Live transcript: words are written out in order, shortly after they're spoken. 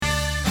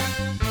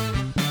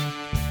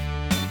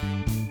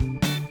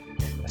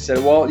said,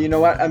 well, you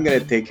know what? I'm gonna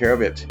take care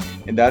of it.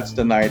 And that's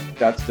the night.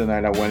 That's the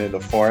night I went in the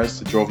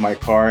forest, drove my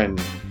car, and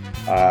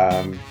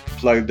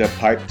plugged the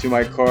pipe to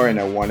my car, and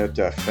I wanted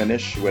to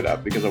finish with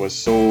that because I was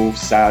so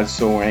sad,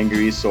 so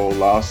angry, so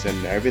lost,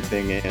 and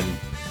everything. And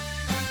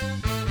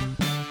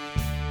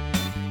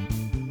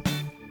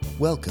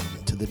welcome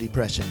to the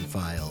Depression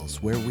Files,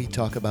 where we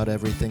talk about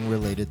everything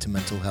related to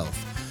mental health,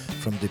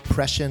 from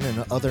depression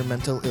and other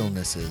mental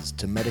illnesses,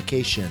 to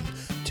medication,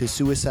 to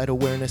suicide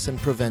awareness and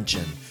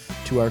prevention,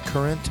 to our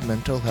current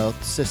mental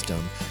health system,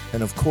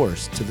 and of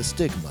course, to the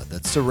stigma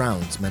that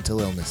surrounds mental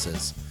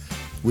illnesses.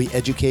 We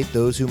educate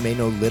those who may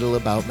know little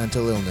about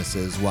mental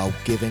illnesses while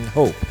giving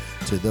hope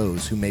to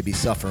those who may be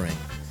suffering.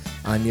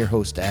 I'm your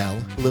host, Al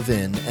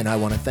Levin, and I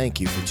want to thank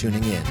you for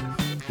tuning in.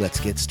 Let's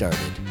get started.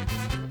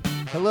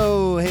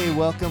 Hello, hey,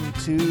 welcome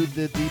to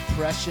the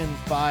Depression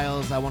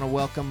Files. I want to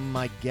welcome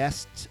my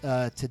guest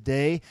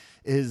today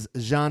is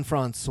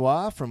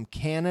Jean-Francois from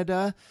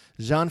Canada.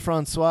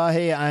 Jean-Francois,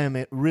 hey, I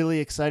am really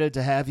excited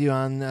to have you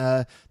on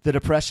the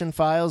Depression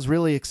Files.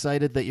 Really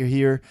excited that you're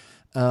here.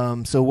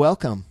 So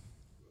welcome.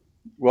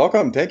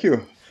 welcome, thank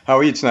you. How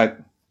are you tonight?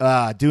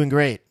 Doing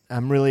great.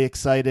 I'm really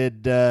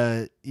excited.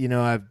 I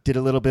did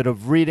a little bit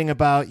of reading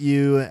about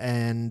you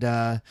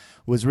and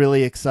was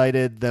really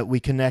excited that we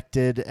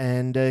connected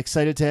and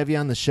excited to have you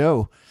on the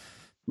show.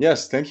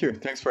 Yes, thank you.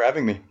 Thanks for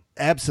having me.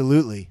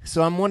 Absolutely.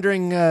 So I'm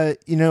wondering,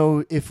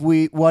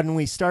 when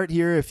we start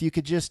here, if you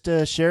could just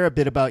share a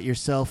bit about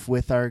yourself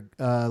with our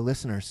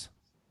listeners.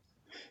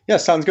 Yeah,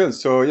 sounds good.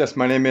 So yes,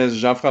 my name is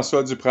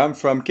Jean-Francois Dupras. I'm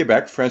from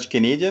Quebec, French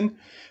Canadian,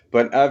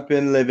 but I've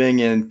been living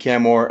in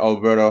Canmore,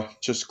 Alberta,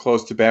 just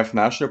close to Banff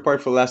National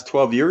Park for the last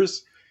 12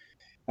 years.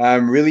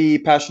 I'm really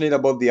passionate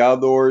about the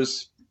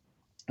outdoors.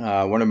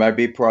 One of my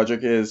big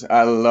projects is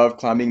I love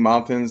climbing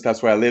mountains.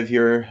 That's why I live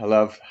here. I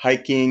love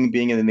hiking,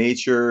 being in the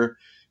nature.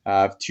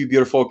 I have two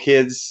beautiful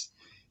kids,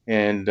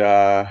 and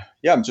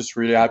I'm just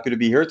really happy to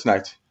be here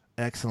tonight.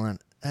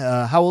 Excellent.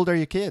 How old are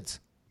your kids?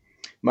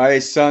 My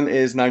son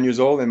is 9 years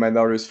old, and my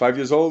daughter is 5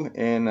 years old,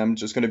 and I'm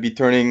just going to be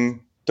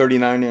turning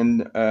 39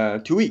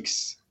 in 2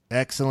 weeks.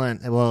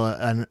 Excellent. Well,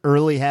 an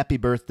early happy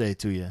birthday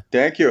to you.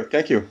 Thank you.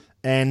 Thank you.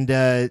 And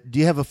do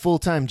you have a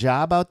full-time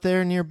job out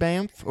there near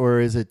Banff,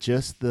 or is it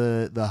just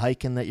the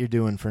hiking that you're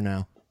doing for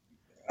now?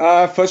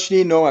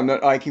 Fortunately, no, I'm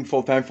not hiking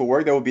full time for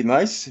work. That would be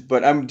nice,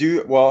 but I'm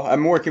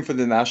working for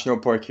the national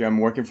park here. I'm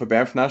working for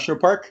Banff National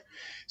Park,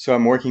 so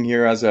I'm working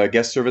here as a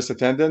guest service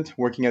attendant,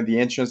 working at the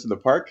entrance of the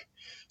park.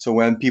 So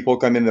when people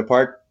come in the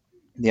park,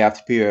 they have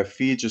to pay a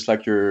fee, just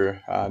like your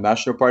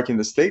national park in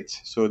the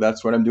States. So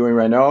that's what I'm doing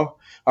right now,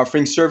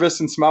 offering service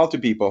and smile to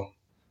people.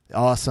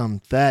 Awesome.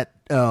 That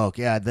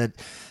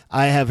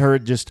I have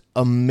heard just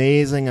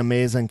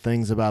amazing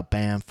things about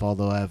Banff,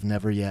 although I've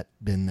never yet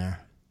been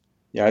there.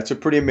 Yeah, it's a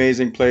pretty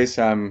amazing place.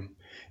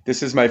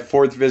 This is my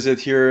fourth visit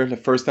here. The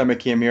first time I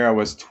came here, I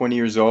was 20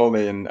 years old,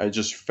 and I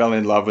just fell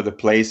in love with the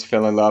place,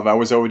 fell in love. I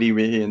was already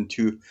really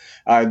into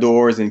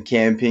outdoors and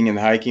camping and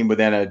hiking, but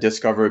then I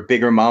discovered a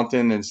bigger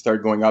mountain and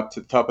started going up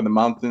to the top of the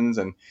mountains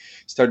and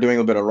started doing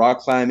a little bit of rock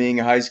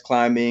climbing, ice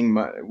climbing,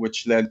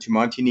 which led to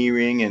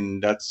mountaineering,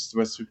 and that's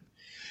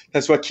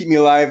what keeps me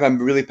alive. I'm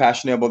really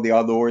passionate about the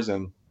outdoors,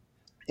 and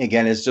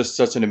again, it's just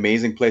such an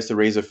amazing place to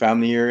raise a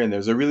family here. And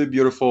there's a really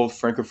beautiful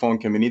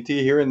Francophone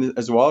community here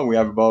as well. We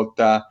have about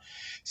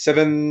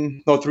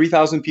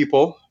 3,000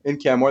 people in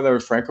Canmore that are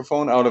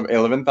Francophone out of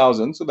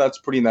 11,000. So that's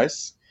pretty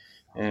nice.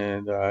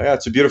 And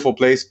it's a beautiful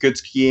place. Good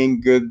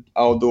skiing, good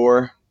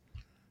outdoor.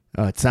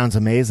 Oh, it sounds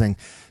amazing.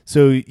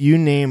 So you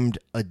named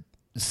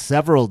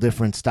several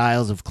different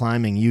styles of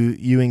climbing.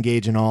 You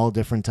engage in all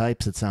different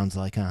types, it sounds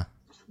like, huh?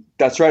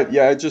 That's right.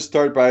 Yeah, I just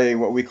start by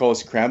what we call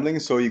scrambling.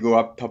 So you go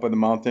up top of the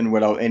mountain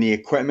without any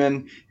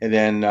equipment. And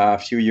then a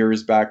few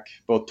years back,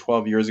 about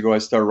 12 years ago, I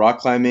started rock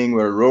climbing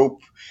with a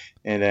rope.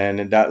 And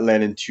then that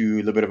led into a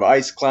little bit of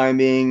ice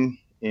climbing.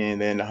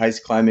 And then ice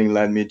climbing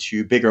led me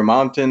to bigger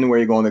mountain where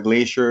you go on a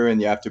glacier and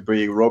you have to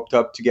be roped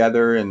up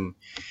together and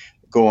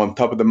go on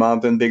top of the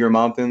mountain, bigger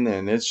mountain.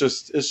 And it's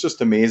just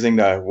amazing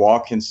to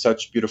walk in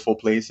such beautiful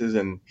places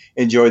and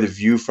enjoy the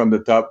view from the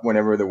top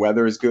whenever the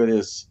weather is good.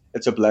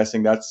 It's a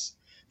blessing.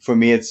 For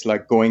me, it's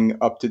like going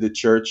up to the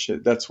church.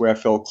 That's where I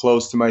feel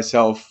close to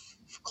myself,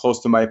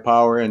 close to my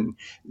power. And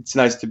it's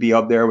nice to be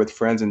up there with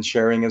friends and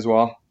sharing as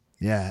well.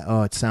 Yeah.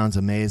 Oh, it sounds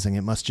amazing.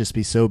 It must just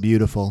be so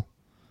beautiful.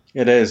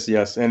 It is,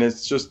 yes. And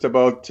it's just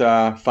about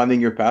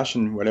finding your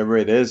passion, whatever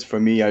it is. For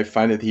me, I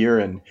find it here.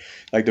 And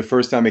like the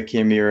first time I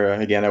came here,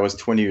 again, I was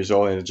 20 years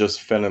old and I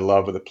just fell in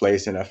love with the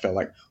place. And I felt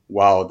like,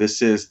 wow,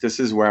 this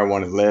is where I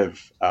want to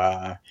live.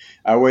 I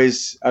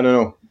don't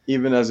know.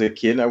 Even as a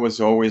kid, I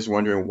was always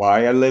wondering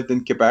why I lived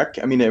in Quebec.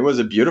 I mean, it was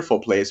a beautiful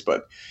place,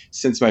 but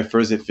since my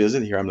first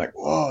visit here, I'm like,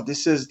 whoa,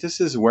 this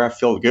is where I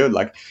feel good.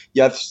 Like,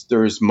 yes,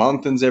 there's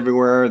mountains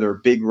everywhere. There are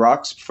big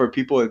rocks. For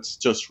people, it's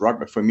just rock,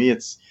 but for me,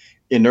 it's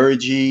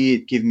energy.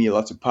 It gives me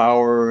lots of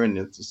power, and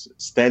it's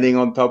standing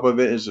on top of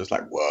it is just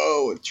like,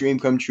 whoa, a dream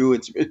come true.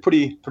 It's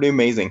pretty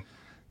amazing.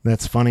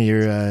 That's funny.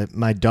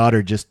 My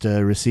daughter just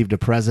received a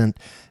present,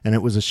 and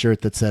it was a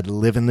shirt that said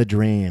 "Living the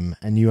Dream."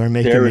 And you are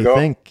making There we me go.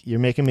 think. You're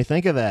making me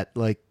think of that.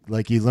 Like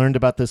you learned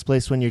about this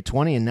place when you're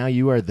 20, and now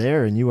you are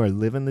there, and you are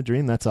living the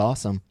dream. That's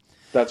awesome.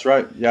 That's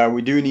right. Yeah,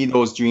 we do need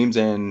those dreams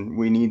and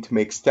we need to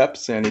make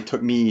steps. And it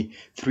took me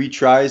 3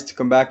 tries to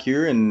come back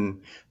here.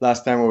 And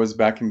last time I was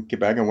back in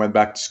Quebec, I went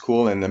back to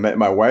school and I met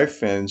my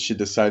wife and she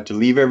decided to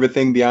leave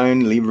everything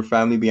behind, leave her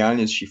family behind,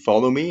 and she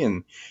followed me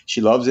and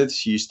she loves it.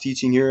 She's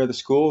teaching here at the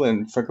school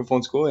and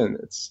Francophone school and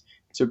it's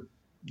a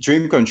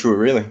dream come true,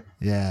 really.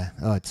 Yeah.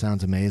 Oh, it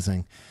sounds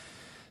amazing.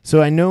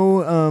 So I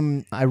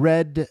know I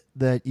read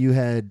that you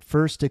had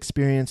first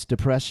experienced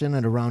depression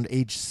at around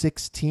age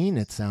 16.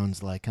 It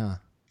sounds like, huh?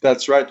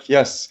 That's right.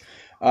 Yes.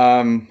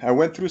 I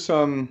went through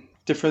some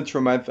different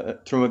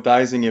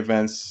traumatizing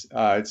events.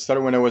 It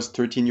started when I was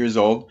 13 years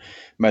old.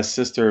 My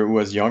sister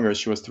was younger.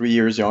 She was 3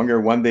 years younger.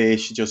 One day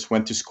she just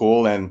went to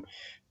school and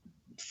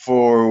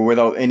for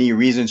without any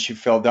reason she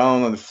fell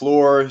down on the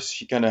floor.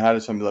 She kind of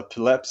had some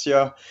epilepsy,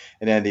 and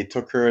then they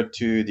took her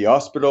to the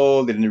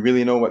hospital. They didn't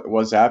really know what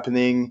was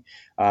happening.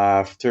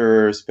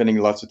 After spending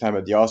lots of time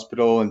at the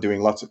hospital and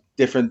doing lots of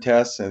different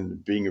tests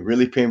and being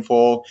really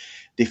painful,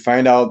 they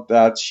find out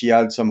that she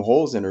had some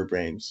holes in her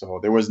brain. So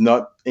there was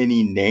not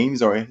any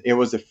names, or it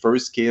was the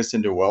first case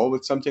in the world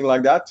with something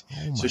like that.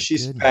 Oh So my she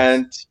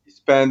goodness.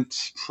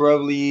 spent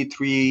probably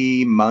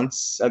 3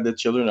 months at the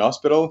children's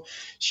hospital.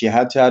 She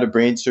had to have a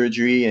brain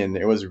surgery and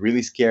it was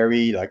really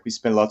scary. Like we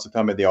spent lots of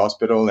time at the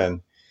hospital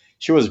and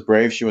she was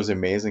brave. She was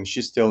amazing.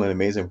 She's still an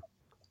amazing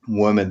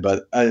woman.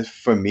 But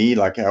for me,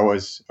 like I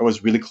was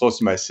really close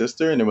to my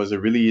sister, and it was a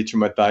really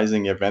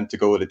traumatizing event to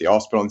go to the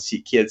hospital and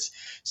see kids.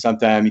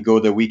 Sometimes you go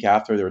the week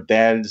after they're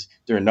dead,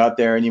 they're not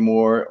there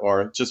anymore,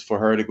 or just for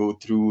her to go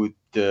through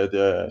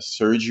the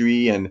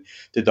surgery, and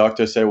the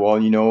doctor said, well,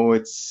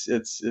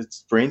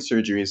 it's brain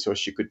surgery, so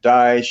she could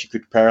die, she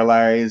could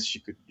paralyze, she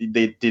could.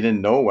 They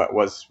didn't know what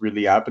was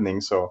really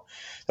happening, so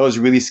that was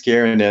really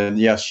scary. And then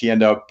yeah, she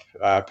ended up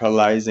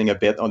paralyzing a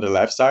bit on the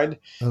left side.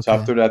 So Okay.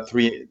 after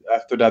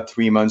that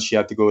 3 months, she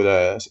had to go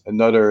to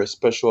another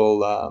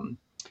special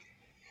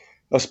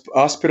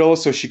hospital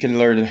so she can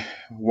learn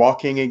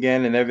walking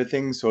again and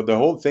everything. So the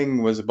whole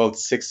thing was about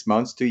 6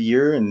 months to a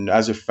year, and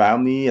as a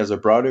family, as a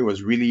brother, it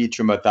was really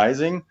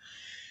traumatizing.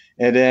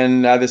 And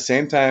then at the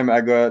same time,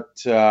 I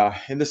got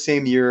in the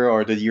same year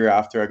or the year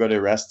after, I got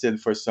arrested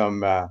for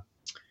some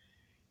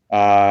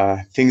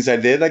things I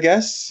did, I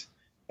guess,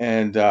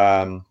 and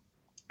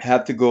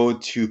had to go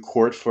to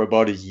court for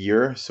about a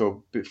year.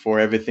 So before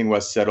everything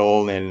was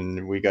settled,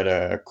 and we got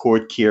a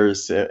court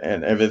case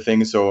and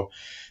everything. So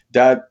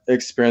that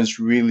experience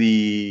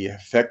really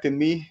affected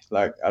me,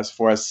 like as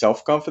far as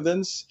self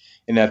confidence.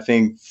 And I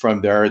think from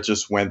there it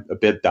just went a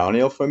bit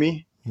downhill for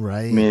me. I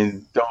Right.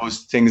 mean, those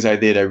things I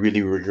did, I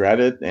really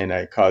regretted, and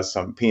I caused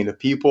some pain to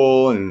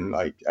people, and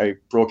like I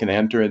broke and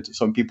entered into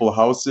some people's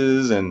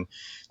houses, and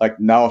like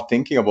now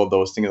thinking about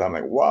those things, I'm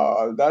like,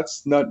 wow,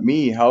 that's not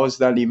me. How is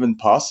that even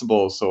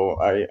possible? So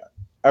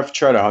I've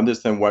tried to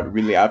understand what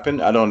really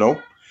happened. I don't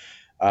know,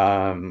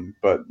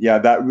 but yeah,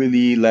 that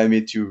really led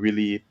me to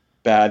really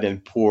bad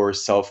and poor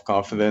self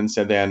confidence,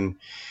 and then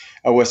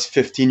I was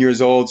 15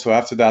 years old. So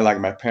after that, like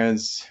my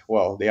parents,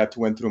 well, they had to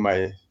went through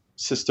my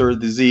sister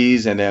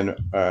disease and then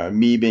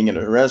me being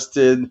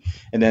arrested.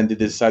 And then they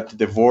decided to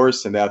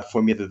divorce. And that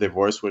for me, the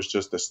divorce was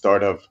just the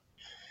start of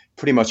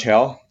pretty much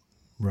hell.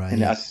 And Right.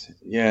 that's,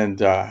 yeah,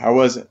 and I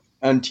was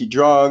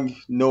anti-drug,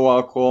 no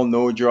alcohol,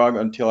 no drug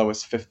until I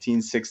was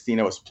 15,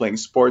 16. I was playing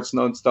sports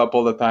nonstop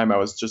all the time. I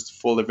was just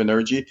full of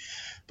energy.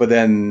 But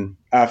then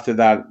after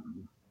that,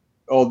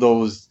 all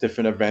those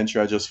different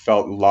adventures, I just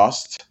felt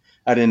lost.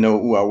 I didn't know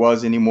who I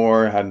was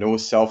anymore. I had no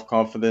self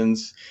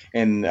confidence,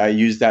 and I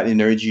used that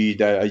energy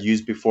that I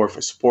used before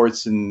for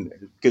sports and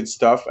good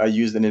stuff. I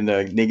used it in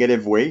a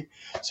negative way.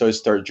 So I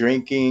started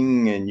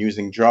drinking and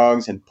using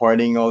drugs and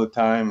partying all the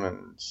time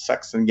and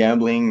sex and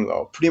gambling.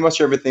 Well, pretty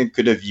much everything I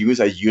could have used,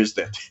 I used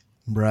it.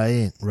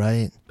 Right.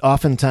 Right.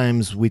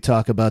 Oftentimes we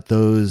talk about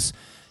those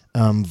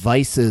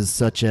vices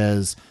such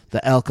as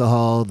the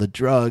alcohol, the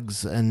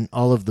drugs, and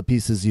all of the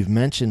pieces you've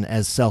mentioned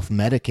as self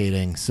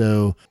medicating.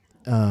 So,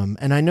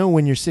 and I know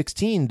when you're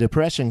 16,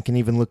 depression can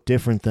even look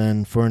different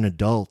than for an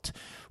adult.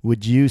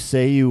 Would you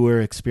say you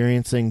were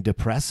experiencing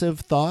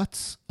depressive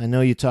thoughts? I know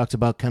you talked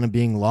about kind of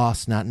being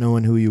lost, not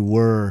knowing who you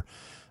were.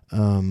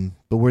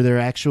 But were there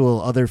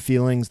actual other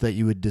feelings that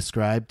you would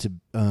describe to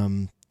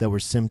that were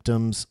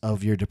symptoms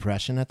of your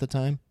depression at the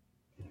time?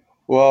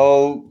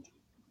 Well,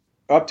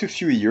 up to a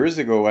few years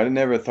ago, I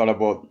never thought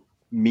about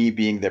me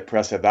being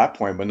depressed at that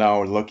point. But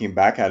now looking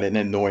back at it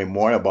and knowing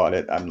more about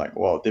it, I'm like,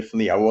 well,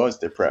 definitely I was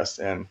depressed.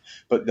 And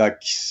but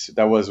like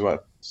that was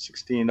what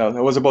 16.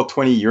 That was about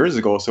 20 years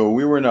ago. So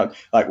we were not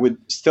like we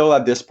still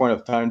at this point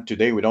of time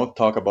today. We don't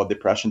talk about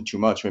depression too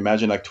much.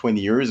 Imagine like 20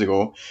 years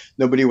ago,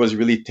 nobody was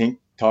really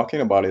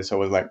talking about it. So I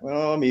was like,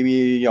 well,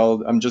 maybe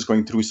I'm just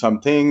going through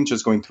something,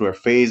 just going through a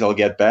phase. I'll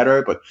get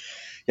better. But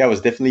yeah, I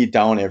was definitely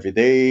down every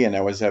day, and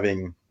I was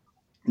having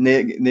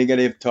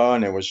negative thought,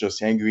 and I was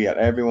just angry at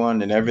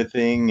everyone and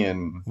everything.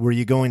 And Were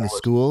you going to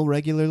school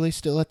regularly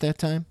still at that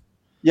time?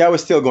 yeah, I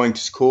was still going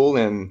to school,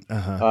 and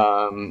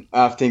Uh-huh.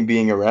 after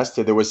being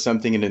arrested, there was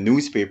something in the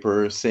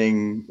newspaper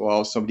saying,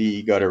 well,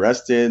 somebody got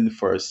arrested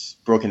for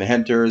broken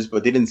enters,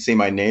 but they didn't say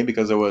my name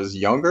because I was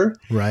younger.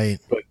 Right.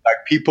 But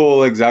like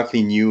people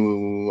exactly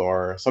knew,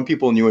 or some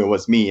people knew it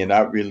was me, and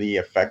that really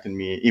affected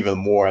me even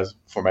more as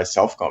for my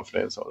self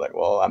confidence. I was like,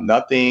 well, I'm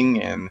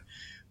nothing, and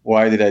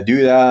why did I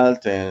do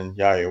that? And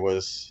yeah, it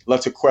was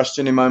lots of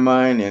question in my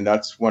mind, and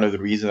that's one of the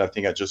reasons I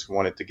think I just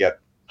wanted to get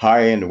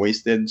high and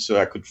wasted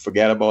so I could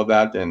forget about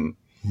that. And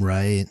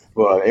Right.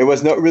 well, it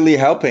was not really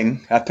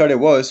helping. I thought it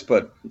was,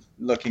 but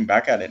looking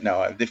back at it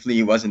now, it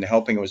definitely wasn't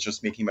helping. It was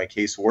just making my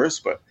case worse.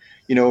 But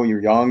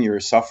you're young, you're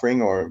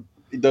suffering, or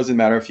it doesn't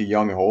matter if you're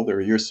young or older,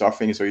 you're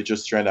suffering, so you're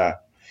just trying to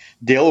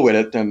deal with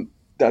it, and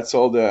that's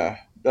all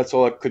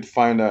I could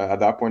find at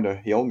that point to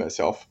heal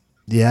myself.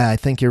 Yeah, I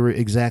think you're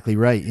exactly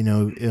right.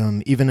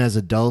 Even as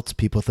adults,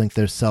 people think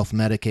they're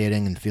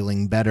self-medicating and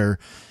feeling better,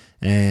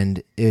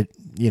 and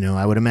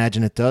I would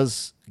imagine it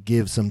does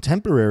give some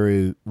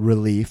temporary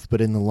relief,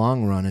 but in the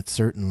long run, it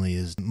certainly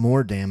is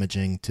more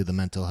damaging to the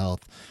mental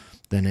health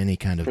than any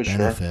kind of For sure.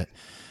 benefit.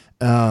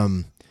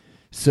 Um,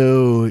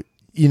 so,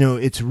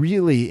 it's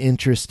really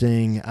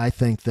interesting. I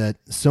think that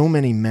so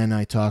many men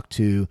I talk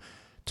to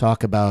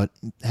talk about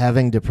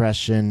having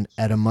depression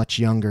at a much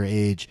younger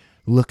age,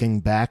 looking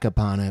back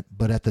upon it,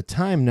 but at the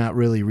time not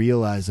really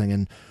realizing.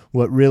 And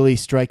what really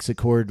strikes a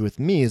chord with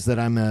me is that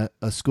I'm a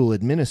school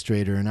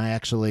administrator, and I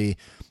actually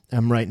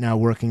am right now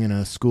working in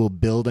a school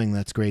building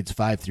that's grades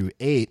 5 through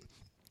 8.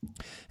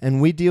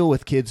 And we deal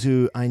with kids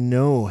who I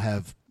know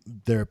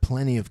there are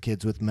plenty of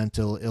kids with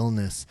mental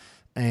illness.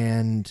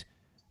 And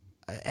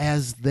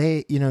as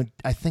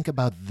I think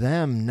about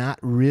them not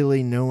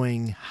really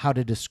knowing how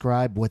to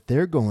describe what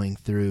they're going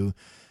through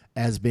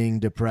as being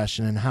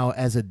depression, and how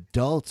as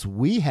adults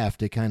we have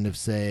to kind of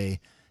say,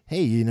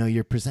 hey,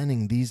 you're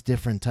presenting these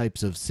different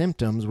types of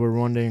symptoms. We're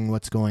wondering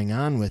what's going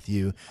on with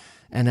you.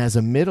 And as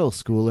a middle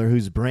schooler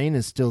whose brain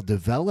is still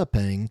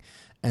developing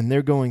and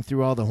they're going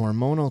through all the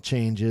hormonal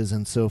changes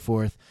and so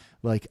forth,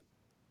 like,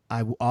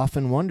 I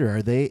often wonder,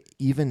 are they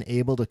even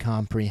able to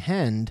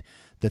comprehend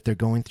that they're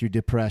going through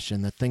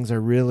depression, that things are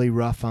really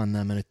rough on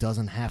them and it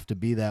doesn't have to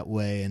be that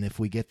way? And if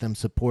we get them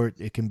support,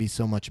 it can be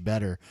so much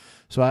better.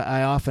 So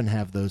I often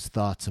have those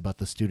thoughts about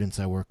the students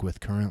I work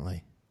with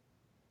currently.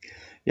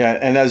 Yeah,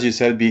 and as you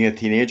said, being a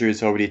teenager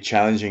is already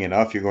challenging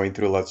enough. You're going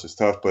through lots of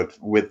stuff, but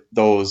with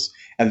those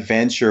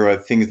adventure or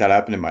things that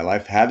happened in my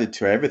life, added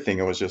to everything,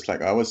 it was just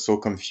like I was so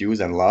confused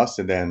and lost.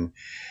 And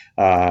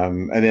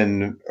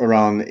then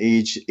around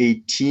age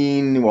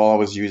 18, while I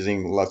was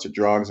using lots of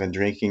drugs and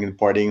drinking and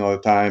partying all the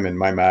time, and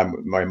my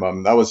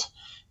mom, that was,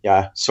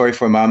 yeah, sorry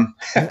for mom.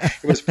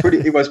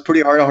 It was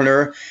pretty hard on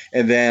her.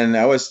 And then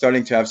I was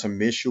starting to have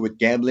some issue with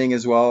gambling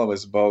as well. I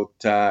was about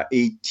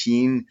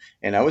 18,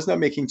 and I was not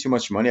making too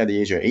much money at the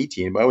age of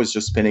 18, but I was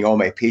just spending all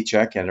my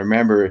paycheck. And I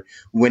remember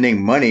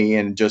winning money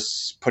and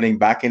just putting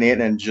back in it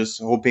and just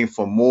hoping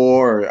for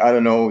more, or I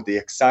don't know, the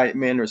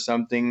excitement or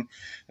something.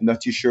 I'm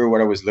not too sure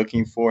what I was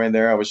looking for in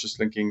there. I was just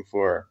looking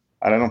for,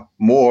 I don't know,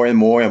 more and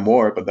more and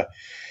more. But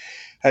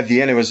at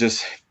the end, it was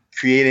just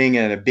creating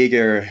a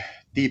bigger,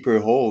 deeper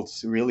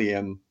holes, really.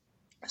 And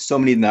so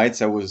many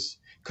nights I was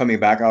coming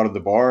back out of the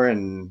bar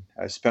and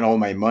I spent all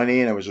my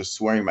money and I was just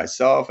swearing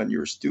myself and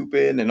you're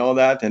stupid and all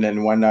that. And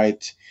then one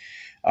night,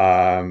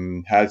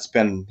 had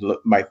spent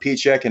my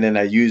paycheck and then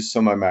I used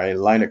some of my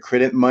line of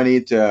credit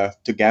money to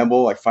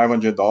gamble, like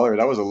 $500.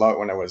 That was a lot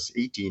when I was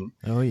 18.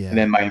 Oh, And yeah.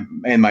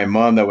 then my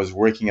mom that was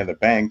working at the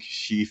bank,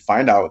 she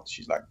find out.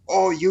 She's like,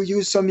 "Oh, you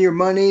used some of your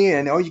money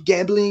and are you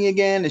gambling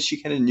again?" And she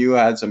kind of knew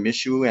I had some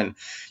issue and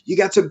you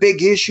got some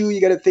big issue.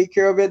 You got to take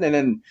care of it. And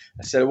then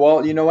I said,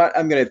 "Well, you know what?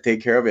 I'm gonna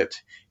take care of it."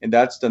 And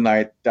that's the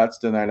night. That's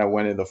the night I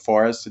went in the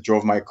forest,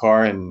 drove my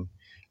car and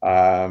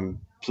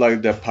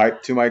plugged the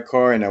pipe to my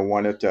car, and I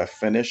wanted to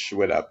finish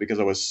with that because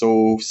I was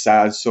so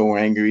sad, so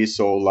angry,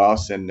 so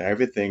lost, and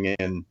everything.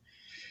 And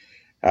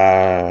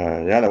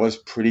yeah, that was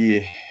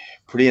pretty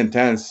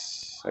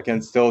intense. I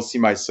can still see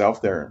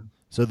myself there.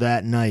 So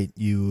that night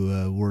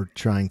you were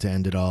trying to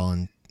end it all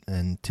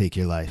and take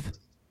your life.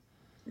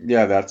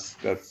 Yeah, that's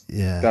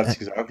Yeah.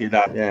 exactly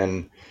that.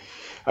 And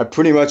I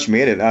pretty much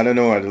made it. I don't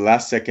know at the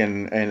last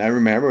second, and I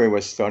remember it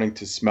was starting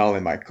to smell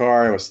in my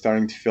car. I was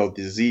starting to feel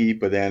dizzy,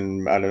 but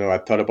then I don't know. I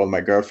thought about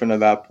my girlfriend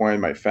at that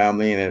point, my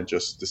family, and I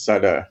just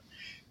decided to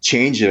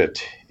change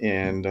it.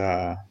 And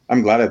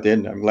I'm glad I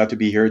did. I'm glad to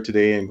be here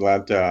today, and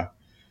glad to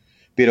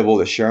be able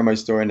to share my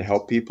story and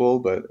help people.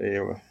 But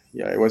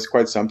yeah, it was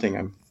quite something.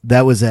 I'm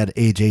That was at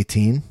age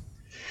 18.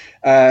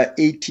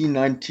 18,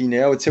 19.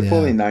 Yeah, I would say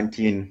probably Yeah.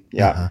 19.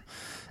 Yeah. Uh-huh.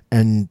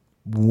 And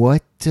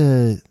what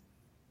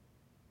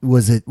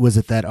was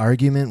it that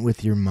argument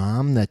with your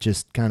mom that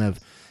just kind of,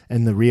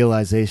 and the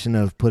realization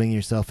of putting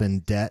yourself in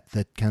debt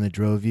that kind of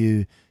drove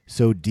you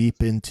so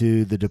deep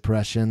into the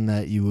depression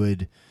that you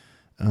would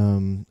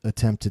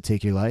attempt to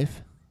take your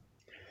life?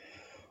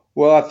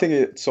 Well, I think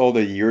it's all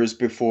the years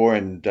before,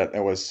 and that I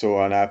was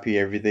so unhappy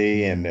every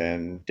day, and Mm,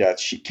 then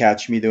that she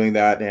catch me doing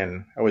that,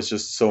 and I was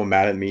just so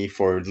mad at me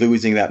for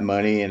losing that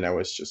money, and I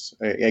was just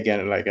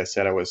again, like I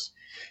said, I was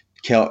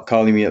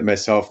calling me at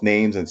myself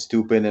names and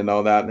stupid and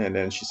all that, and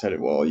then she said,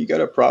 "Well, you got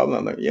a problem."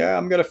 I'm like, "Yeah,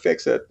 I'm gonna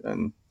fix it,"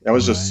 and I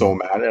was just right. so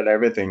mad at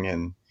everything,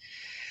 and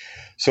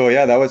so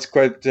yeah, that was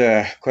quite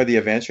the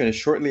adventure. And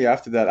shortly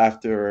after that,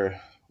 after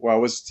well, I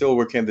was still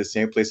working at the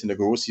same place in the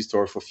grocery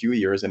store for a few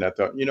years, and I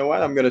thought, you know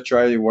what, I'm gonna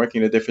try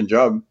working a different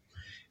job.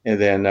 And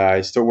then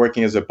I started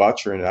working as a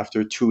butcher, and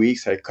after 2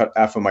 weeks, I cut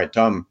half of my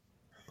thumb.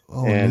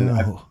 Oh And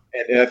no.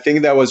 and I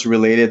think that was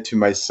related to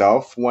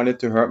myself, wanted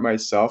to hurt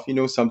myself.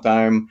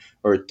 Sometime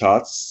our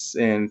thoughts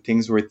and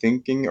things we're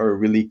thinking are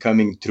really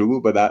coming true,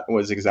 but that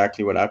was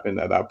exactly what happened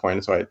at that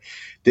point. So I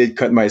did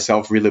cut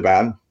myself really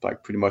bad,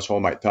 like pretty much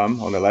all my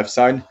thumb on the left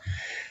side.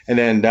 And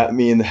then that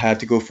mean I had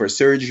to go for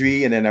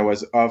surgery, and then I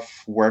was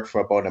off work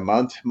for about a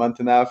month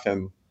and a half,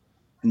 and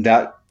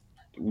that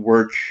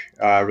work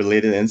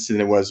related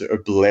incident was a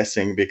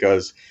blessing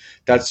because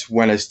that's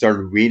when I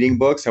started reading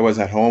books. I was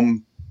at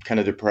home, kind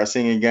of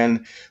depressing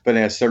again, but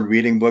then I started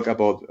reading book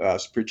about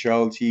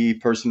spirituality,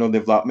 personal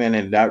development,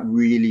 and that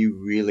really,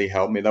 really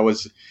helped me. That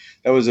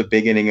was a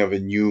beginning of a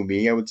new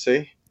me, I would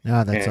say.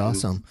 Ah, that's And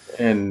awesome.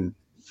 and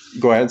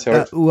go ahead,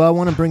 sorry. Well, I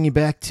want to bring you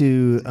back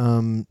to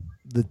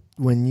the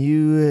when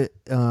you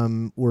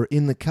were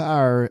in the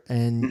car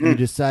and Mhm.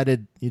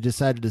 you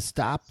decided to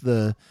stop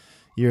the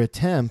your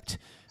attempt.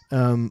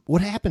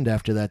 What happened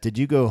after that? Did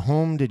you go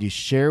home? Did you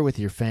share with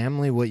your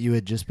family what you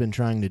had just been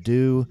trying to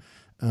do?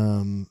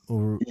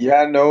 Or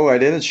Yeah, no, I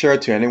didn't share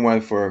it to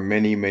anyone for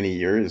many, many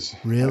years.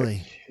 Like,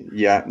 really?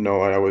 yeah,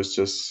 no, I was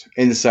just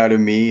inside of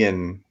me,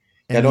 and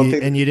I don't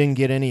think. And you didn't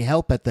get any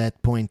help at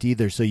that point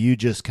either. So you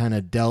just kind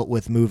of dealt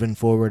with moving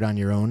forward on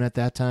your own at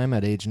that time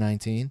at age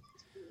 19.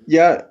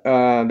 Yeah,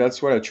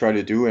 that's what I try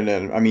to do. And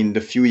then, I mean,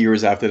 the few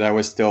years after that, I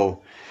was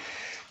still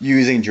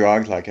using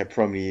drugs. Like,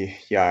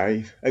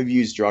 I've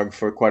used drugs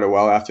for quite a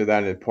while after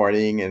that and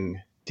partying, and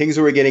things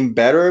were getting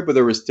better, but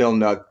they were still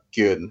not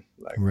good.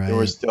 Like, there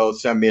were Right. still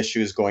some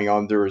issues going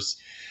on. There was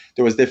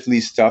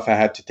definitely stuff I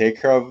had to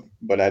take care of,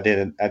 but I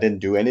didn't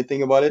do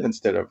anything about it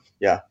instead of,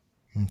 yeah.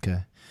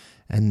 Okay.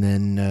 And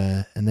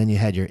then you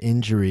had your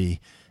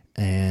injury,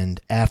 and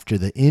after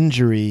the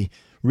injury,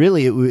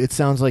 really, it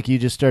sounds like you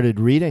just started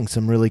reading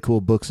some really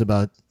cool books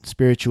about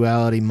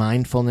spirituality,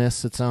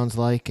 mindfulness. It sounds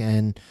like,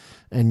 and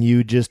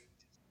you just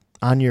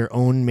on your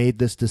own made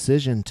this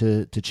decision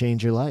to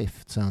change your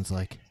life. It sounds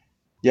like.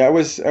 Yeah, I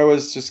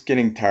was just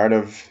getting tired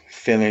of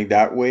feeling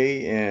that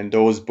way, and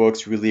those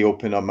books really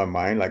opened up my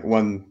mind. Like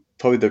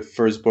probably the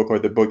first book or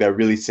the book that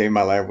really saved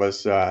my life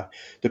was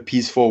The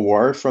Peaceful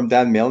War from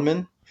Dan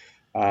Millman.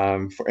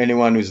 For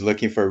anyone who's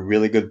looking for a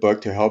really good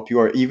book to help you,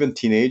 or even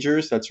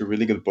teenagers, that's a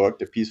really good book,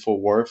 The Peaceful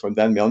War from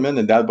Dan Millman.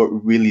 And that book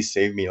really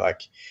saved me.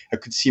 Like, I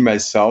could see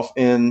myself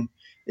in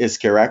his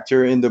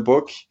character in the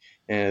book.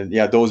 And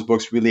yeah, those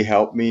books really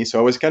helped me. So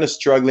I was kind of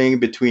struggling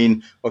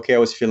between, okay, I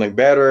was feeling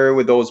better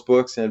with those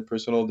books and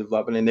personal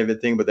development and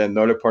everything, but then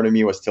another part of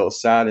me was still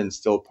sad and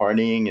still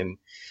partying and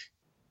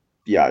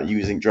yeah,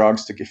 using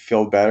drugs to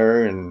feel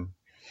better. And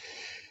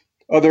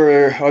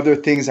other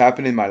things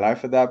happened in my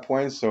life at that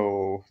point,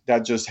 so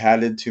that just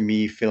added to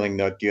me feeling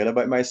not good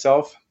about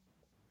myself.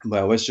 But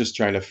I was just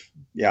trying to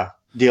yeah,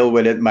 deal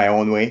with it my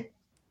own way.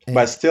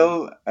 But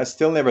And, I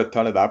still never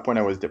thought at that point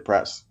I was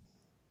depressed.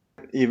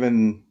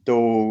 Even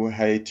though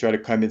I tried to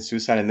commit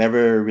suicide, it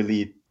never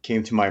really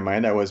came to my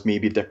mind I was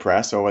maybe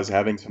depressed or was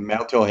having some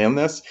mental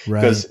illness,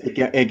 right. because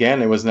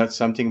again, it was not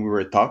something we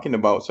were talking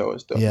about. So I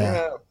was thought, Yeah.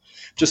 yeah,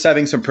 just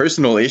having some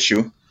personal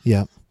issue.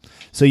 Yeah.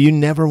 So you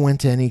never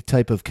went to any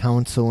type of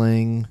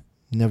counseling,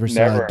 never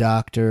saw a Never.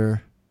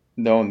 doctor.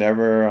 No,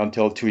 never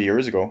until 2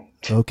 years ago.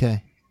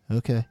 Okay.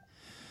 Okay.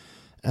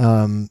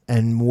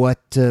 And what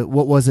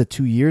was it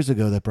 2 years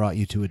ago that brought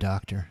you to a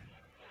doctor?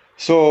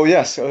 So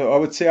yes, I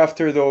would say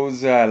after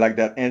those like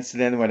that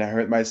incident when I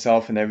hurt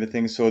myself and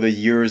everything. So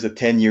the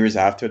 10 years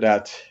after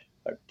that,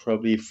 like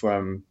probably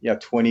from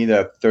 20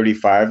 to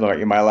 35,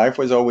 like my life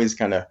was always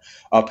kind of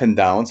up and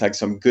downs, like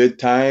some good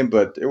time,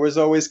 but it was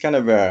always kind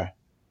of a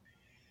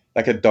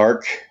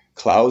dark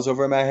clouds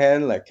over my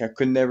head. Like I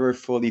could never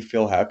fully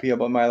feel happy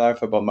about my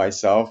life, about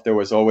myself. There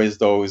was always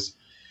those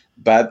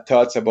bad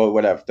thoughts about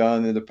what I've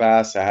done in the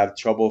past. I had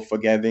trouble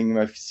forgiving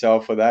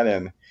myself for that,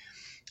 and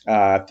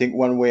I think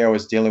one way I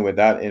was dealing with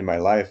that in my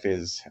life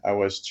is I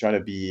was a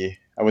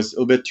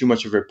little bit too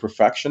much of a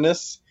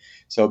perfectionist.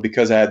 So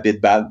because I had been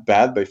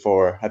bad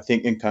before, I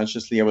think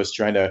unconsciously I was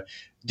trying to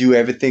do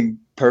everything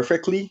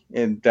perfectly,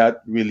 and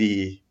that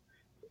really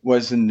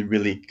wasn't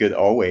really good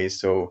always.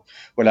 So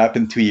what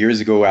happened 2 years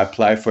ago, I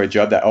applied for a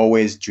job that I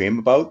always dream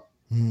about.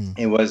 Hmm.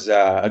 It was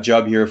a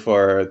job here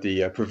for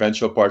the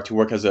provincial part to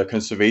work as a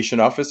conservation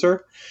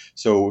officer.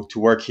 So to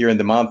work here in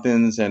the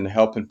mountains and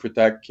help and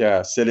protect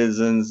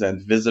citizens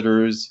and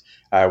visitors,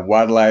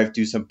 wildlife,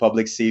 do some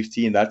public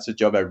safety. And that's a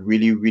job I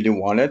really, really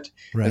wanted.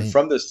 And Right.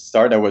 from the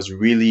start, I was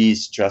really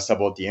stressed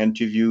about the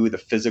interview, the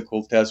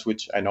physical test,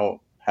 which I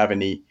know have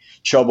any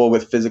trouble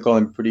with physical.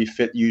 I'm pretty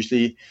fit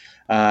usually.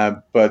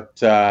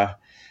 But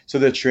So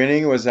the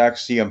training was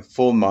actually a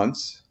full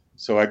months.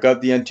 So I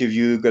got the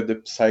interview, got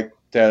the psych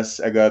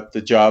test, I got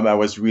the job. I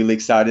was really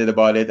excited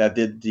about it.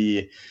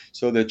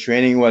 So the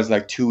training was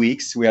like 2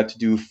 weeks. We had to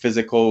do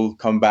physical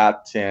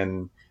combat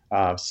and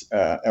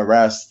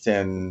arrest,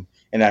 and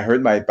I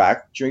hurt my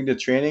back during the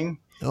training.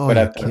 Oh, But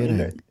I you're thought,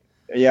 kidding.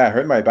 yeah, I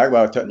hurt my back.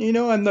 But I thought,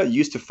 I'm not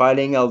used to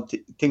fighting.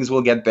 Things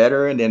will get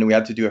better. And then we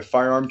had to do a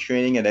firearm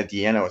training. And at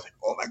the end, I was like,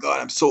 oh my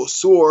God, I'm so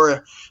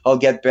sore. I'll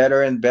get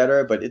better and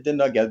better. But it did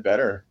not get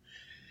better.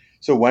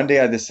 So one day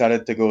I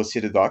decided to go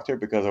see the doctor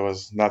because I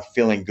was not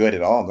feeling good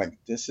at all. I'm like,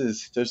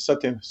 there's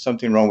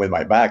something wrong with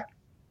my back.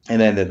 And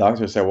then the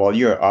doctor said, well,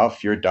 you're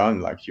off. You're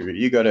done. Like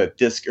you got a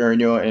disc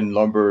hernia and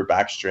lumbar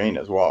back strain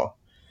as well.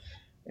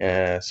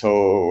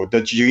 So the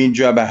dream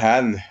job I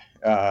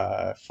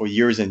had for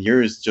years and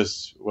years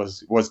just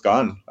was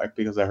gone, like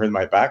because I hurt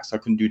my back, so I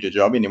couldn't do the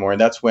job anymore.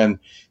 And that's when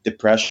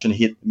depression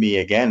hit me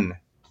again.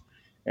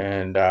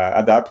 And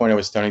at that point, I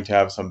was starting to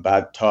have some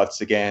bad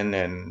thoughts again,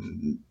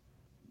 and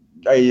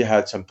I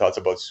had some thoughts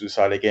about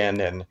suicide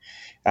again, and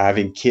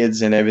having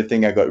kids and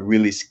everything. I got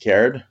really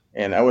scared,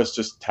 and I was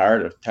just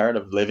tired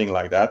of living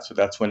like that. So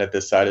that's when I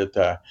decided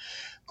to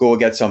go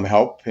get some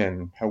help.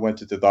 And I went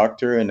to the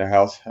doctor and I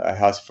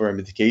asked for a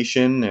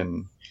medication.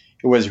 And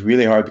it was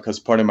really hard because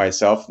part of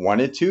myself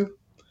wanted to,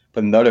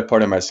 but another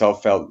part of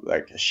myself felt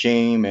like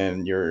shame,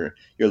 and you're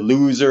a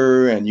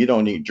loser and you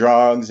don't need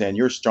drugs and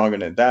you're stronger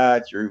than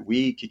that. You're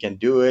weak. You can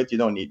do it. You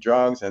don't need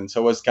drugs. And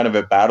so it was kind of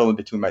a battle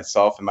between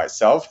myself and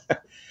myself.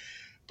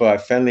 But I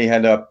finally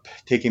ended up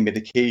taking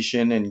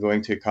medication and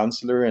going to a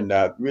counselor, and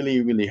that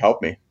really, really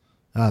helped me.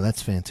 Oh,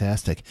 that's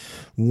fantastic.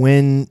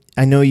 When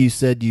I know you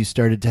said you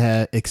started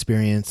to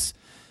experience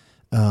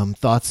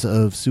thoughts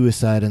of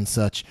suicide and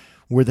such,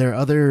 were there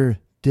other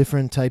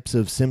different types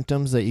of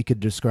symptoms that you could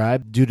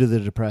describe due to the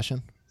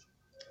depression?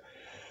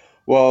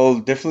 Well,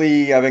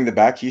 definitely having the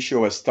back issue,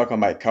 I was stuck on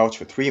my couch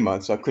for 3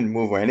 months, so I couldn't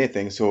move or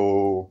anything.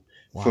 So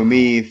for Wow.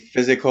 me,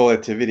 physical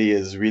activity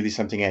is really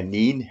something I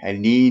need. I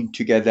need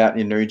to get that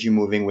energy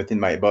moving within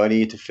my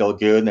body to feel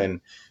good. And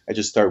I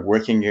just started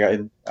working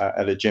at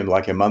a gym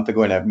like a month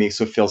ago, and it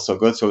makes me feel so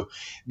good. So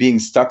being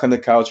stuck on the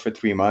couch for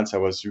 3 months, I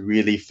was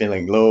really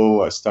feeling low.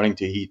 I was starting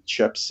to eat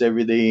chips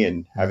every day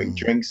and having Mm.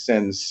 drinks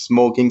and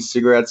smoking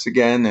cigarettes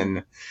again,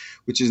 and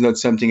which is not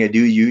something I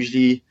do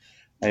usually.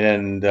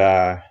 And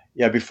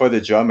yeah, before the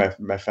job,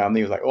 my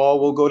family was like, "Oh,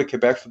 we'll go to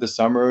Quebec for the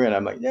summer," and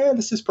I'm like, "Yeah,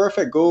 this is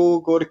perfect.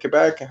 Go to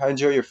Quebec.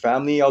 Enjoy your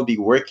family. I'll be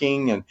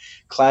working and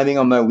climbing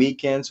on my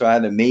weekend." So I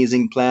had an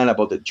amazing plan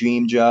about the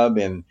dream job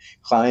and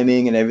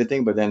climbing and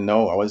everything. But then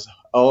no, I was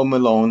home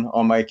alone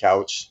on my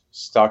couch,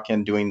 stuck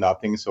and doing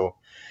nothing. So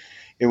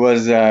it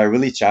was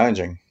really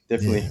challenging,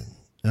 definitely.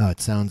 Yeah. Oh,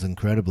 it sounds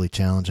incredibly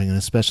challenging, and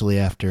especially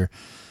after,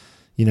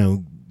 you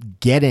know,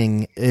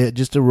 getting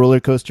just a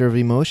roller coaster of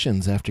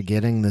emotions after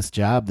getting this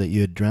job that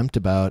you had dreamt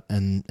about,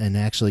 and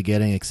actually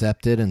getting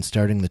accepted and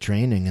starting the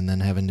training, and then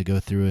having to go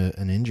through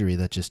an injury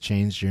that just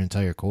changed your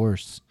entire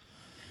course.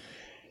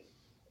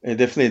 It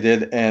definitely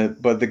did. And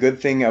but the good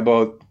thing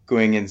about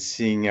going and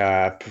seeing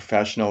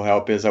professional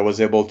help is I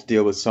was able to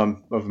deal with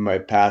some of my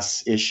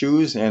past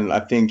issues. And I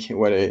think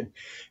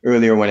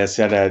earlier when I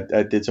said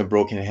I did some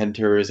broken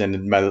hinters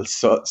and my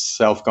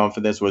self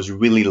confidence was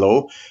really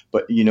low.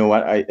 But you know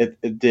what?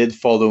 It did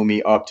follow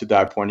me up to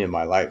that point in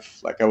my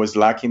life. Like I was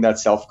lacking that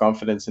self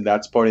confidence, and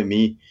that's part of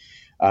me.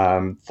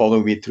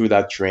 Followed me through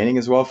that training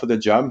as well for the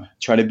job,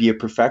 try to be a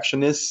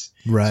perfectionist.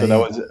 So that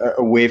Right. was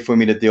a way for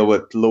me to deal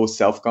with low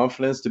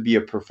self-confidence, to be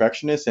a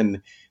perfectionist.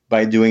 And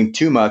by doing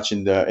too much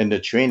in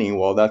the training,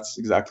 well, that's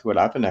exactly what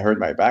happened. I hurt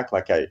my back,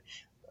 like I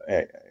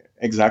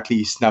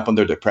exactly snap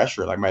under the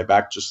pressure, like my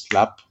back just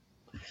slapped.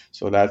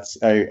 So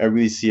I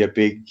really see a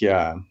big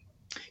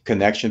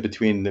connection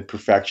between the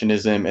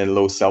perfectionism and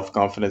low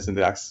self-confidence, and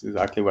that's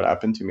exactly what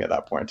happened to me at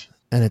that point.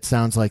 And it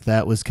sounds like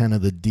that was kind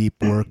of the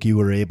deep work you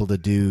were able to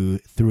do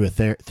through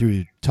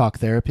through talk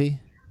therapy.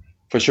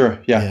 For sure,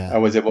 yeah, I Yeah.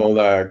 was able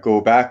to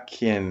go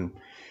back and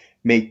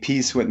make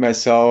peace with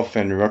myself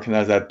and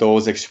recognize that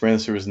those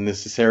experiences were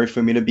necessary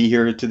for me to be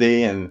here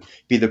today and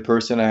be the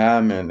person I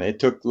am. And it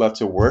took lots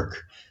of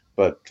work,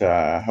 but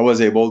I was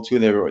able to.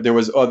 There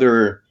was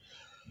other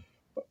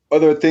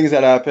things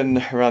that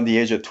happened around the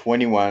age of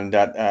 21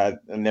 that I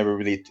never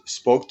really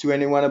spoke to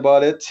anyone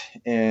about it.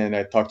 And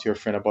I talked to a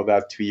friend about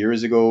that 2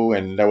 years ago,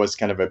 and that was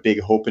kind of a big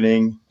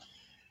opening.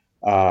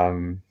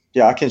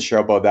 Yeah, I can share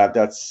about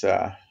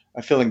that.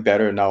 I'm feeling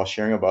better now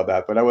sharing about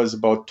that. But I was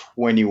about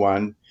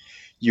 21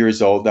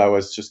 years old. That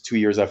was just 2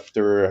 years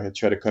after I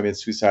tried to commit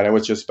suicide. I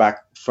was just back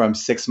from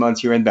 6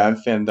 months here in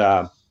Banff, and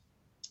I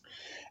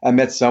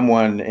met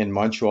someone in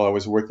Montreal. I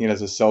was working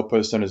as a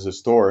salesperson at a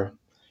store,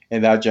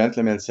 and that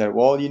gentleman said,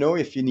 "Well,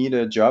 if you need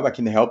a job, I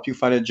can help you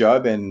find a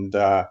job." And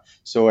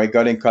so I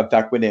got in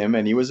contact with him,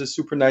 and he was a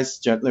super nice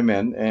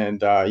gentleman,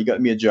 and he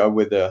got me a job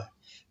with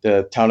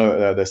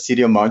the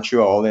city of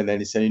Montreal. And then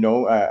he said,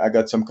 "I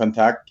got some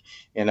contact,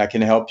 and I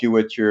can help you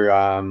with your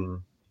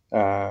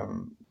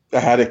I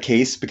had a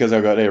case because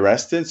I got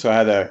arrested, so I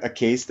had a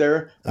case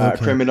there,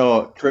 Okay.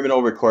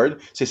 criminal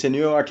record. So they said,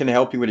 I can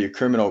help you with your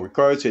criminal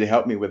record. So they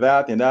helped me with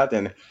that and that,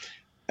 and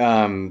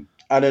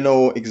I don't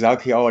know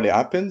exactly how it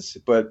happens,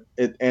 but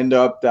it ended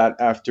up that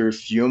after a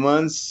few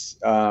months,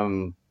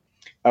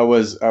 I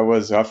was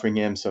offering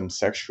him some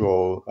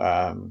sexual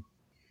uh,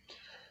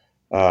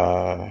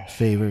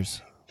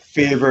 Favors.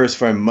 favors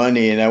for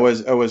money, and I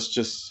was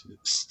just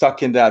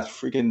stuck in that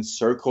freaking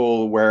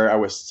circle where I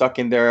was stuck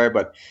in there,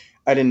 but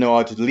I didn't know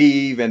how to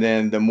leave. And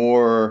then the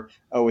more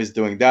I was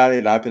doing that,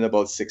 it happened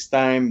about 6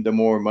 times. The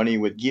more money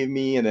would give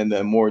me, and then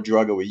the more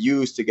drug I would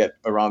use to get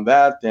around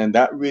that, and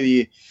that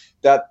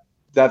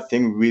that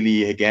thing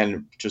really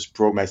again just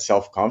broke my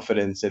self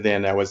confidence. And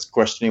then I was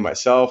questioning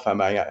myself: Am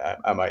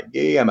I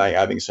gay? Am I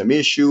having some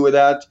issue with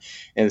that?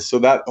 And so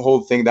that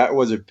whole thing, that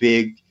was a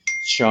big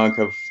chunk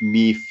of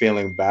me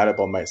feeling bad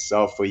about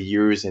myself for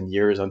years and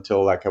years,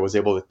 until like I was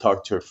able to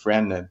talk to a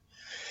friend. And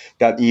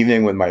that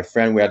evening with my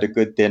friend, we had a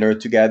good dinner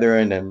together,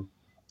 and then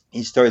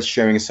he started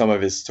sharing some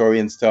of his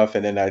story and stuff.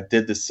 And then I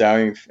did the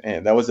same,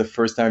 and that was the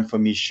first time for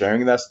me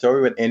sharing that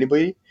story with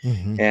anybody.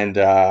 Hmm. And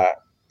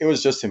it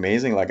was just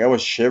amazing. Like I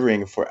was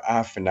shivering for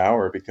half an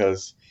hour,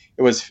 because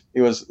it was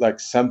like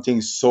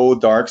something so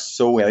dark,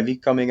 so heavy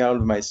coming out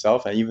of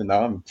myself, and even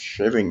now I'm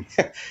shivering.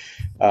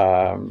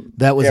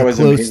 That was Yeah, it a was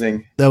close.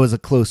 amazing. That was a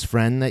close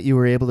friend that you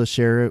were able to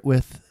share it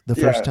with the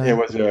first Yeah, it time.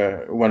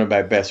 was one of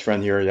my best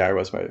friend here. Yeah, it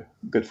was my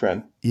good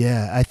friend.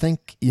 Yeah, I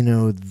think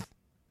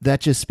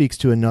that just speaks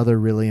to another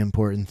really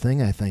important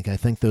thing. I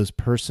think those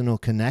personal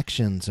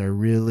connections are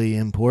really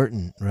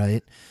important,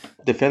 right?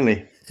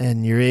 Definitely.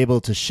 And you're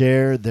able to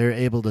share, they're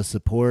able to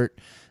support,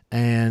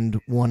 and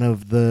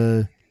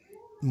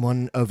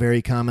a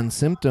very common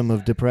symptom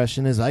of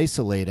depression is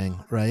isolating,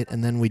 right?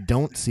 And then we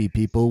don't see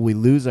people, we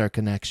lose our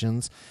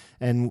connections,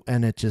 and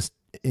it just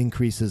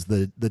increases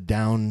the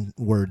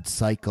downward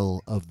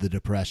cycle of the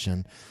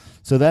depression.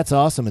 So that's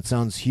awesome. It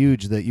sounds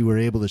huge that you were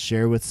able to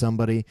share with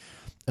somebody.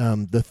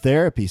 The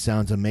therapy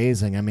sounds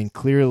amazing. I mean,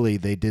 clearly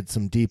they did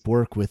some deep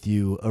work with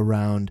you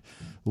around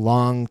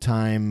long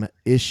time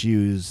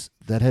issues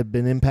that have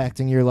been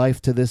impacting your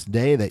life to this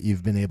day that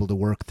you've been able to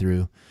work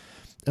through.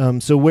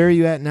 So where are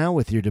you at now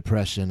with your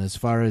depression, as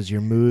far as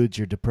your moods,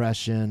 your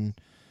depression?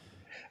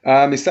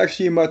 It's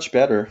actually much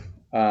better.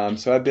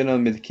 So I've been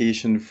on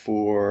medication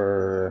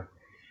for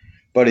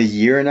about a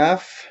year and a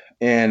half.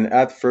 And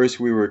at first,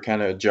 we were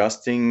kind of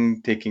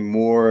adjusting, taking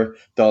more.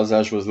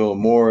 Dosage was a little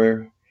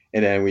more.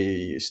 And then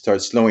we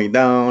start slowing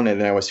down. And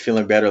then I was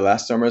feeling better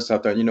last summer. So I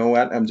thought, you know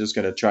what? I'm just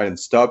going to try and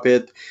stop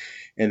it.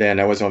 And then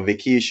I was on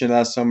vacation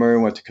last summer,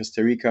 went to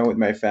Costa Rica with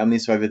my family.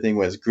 So everything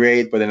was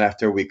great. But then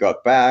after we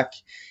got back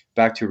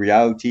to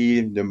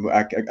reality,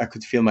 I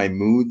could feel my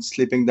mood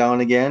slipping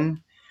down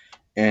again.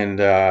 And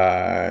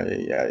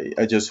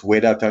I just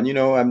wait out on,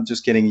 I'm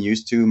just getting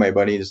used to my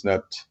body is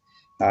not,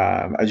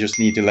 I just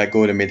need to let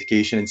go of the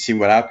medication and see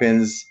what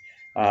happens.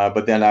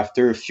 But then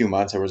after a few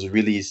months, I was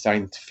really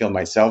starting to feel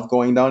myself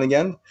going down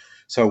again.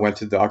 So I went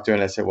to the doctor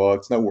and I said, well,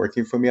 it's not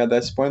working for me at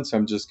this point. So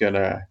I'm just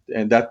gonna,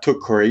 and that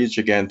took courage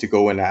again to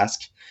go and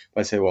ask.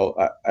 But I said, well,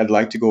 I'd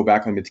like to go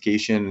back on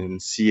medication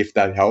and see if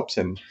that helps.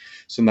 And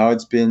so now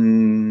it's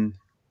been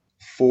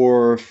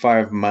 4 or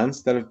 5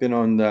 months that I've been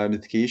on the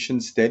medication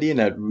steady, and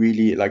that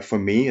really, like for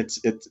me, it's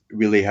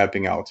really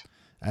helping out.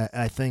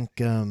 I think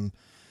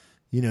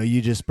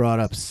you just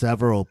brought up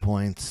several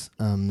points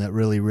that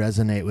really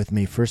resonate with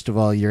me. First of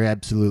all, you're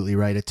absolutely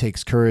right. It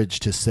takes courage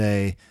to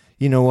say,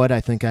 you know what, I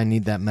think I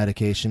need that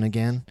medication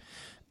again.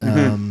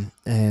 Hmm.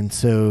 And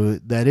so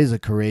that is a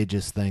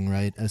courageous thing,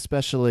 right?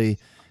 Especially,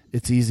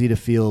 it's easy to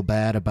feel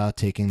bad about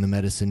taking the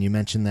medicine. You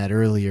mentioned that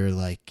earlier,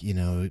 like,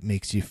 it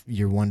makes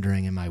you're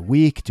wondering, am I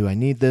weak? Do I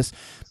need this?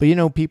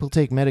 But, people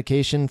take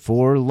medication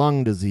for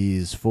lung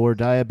disease, for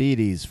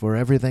diabetes, for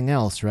everything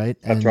else,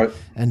 right? That's And, right.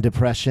 and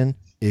depression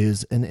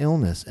is an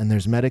illness, and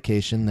there's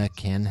medication that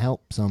can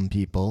help some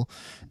people.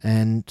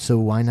 And so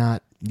why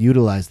not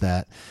utilize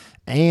that?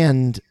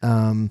 And,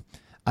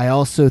 I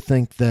also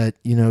think that,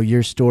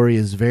 your story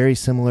is very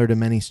similar to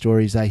many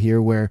stories I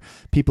hear where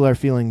people are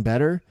feeling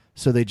better,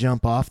 so they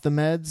jump off the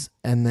meds,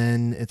 and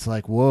then it's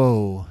like,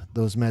 whoa,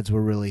 those meds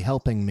were really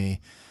helping me.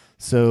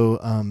 So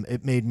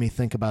it made me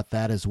think about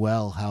that as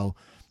well, how,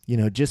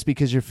 just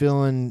because you're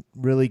feeling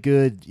really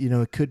good,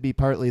 it could be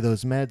partly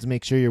those meds.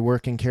 Make sure you're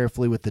working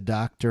carefully with the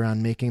doctor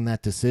on making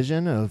that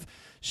decision of,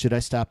 should I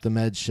stop the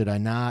meds, should I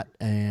not?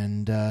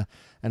 And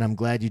I'm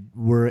glad you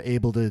were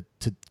able to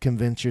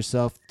convince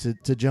yourself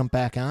to jump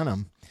back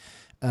on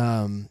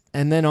them.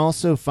 And then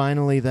also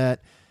finally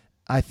that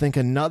I think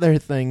another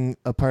thing,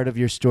 a part of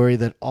your story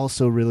that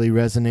also really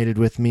resonated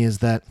with me is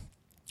that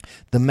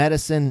the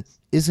medicine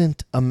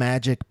isn't a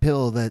magic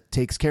pill that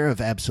takes care of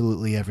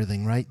absolutely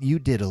everything, right? You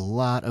did a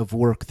lot of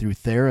work through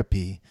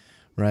therapy,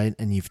 right?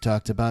 And you've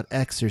talked about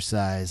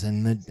exercise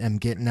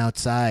and getting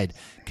outside,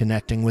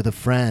 connecting with a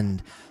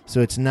friend. So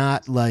it's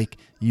not like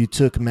you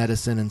took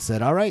medicine and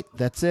said, all right,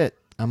 that's it.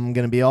 I'm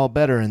going to be all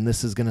better and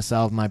this is going to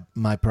solve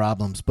my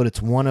problems. But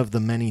it's one of the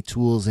many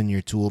tools in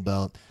your tool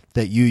belt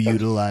that you That's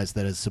utilize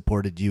that has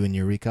supported you in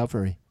your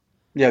recovery.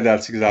 yeah,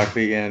 that's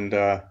exactly. And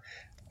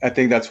I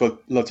think that's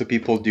what lots of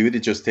people do. They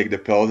just take the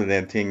pills and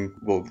then think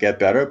will get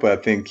better. But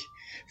I think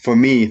for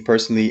me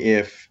personally,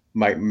 if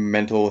my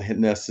mental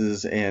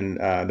illnesses and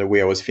the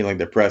way I was feeling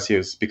depressed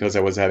is because I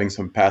was having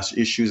some past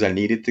issues I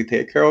needed to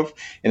take care of.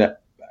 And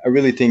I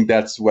really think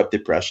that's what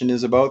depression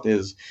is about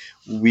is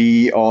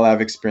we all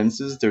have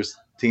experiences. There's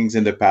things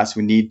in the past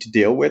we need to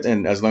deal with.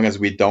 And as long as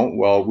we don't,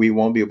 well, we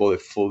won't be able to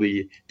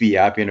fully be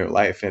happy in our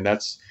life. And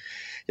that's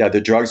yeah,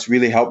 the drugs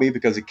really helped me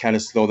because it kind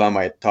of slowed down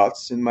my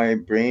thoughts in my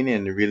brain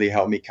and really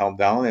helped me calm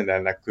down. And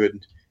then I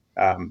could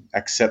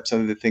accept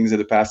some of the things of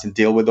the past and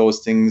deal with those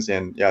things.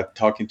 And yeah,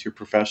 talking to a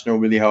professional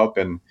really helped.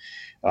 And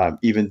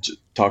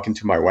talking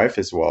to my wife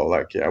as well.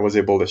 Like yeah, I was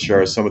able to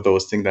share some of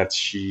those things that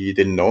she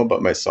didn't know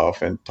about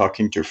myself and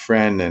talking to a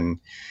friend and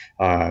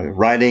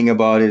writing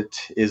about it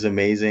is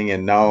amazing.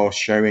 And now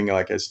sharing,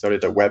 like I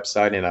started a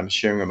website and I'm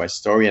sharing my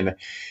story and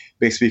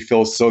makes me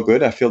feel so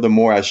good. I feel the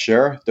more I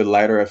share, the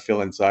lighter I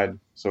feel inside.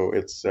 So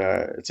it's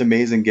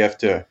amazing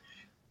gift to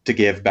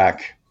give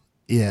back.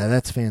 Yeah,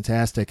 that's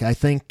fantastic. I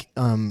think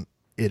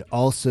it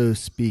also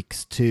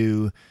speaks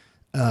to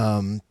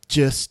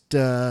just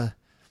the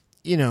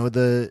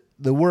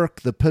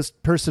work, the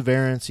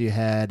perseverance you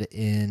had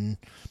in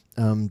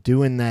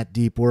doing that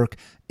deep work.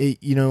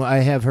 I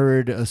have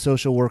heard a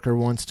social worker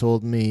once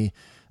told me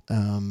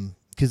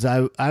because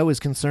I was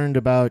concerned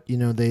about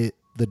the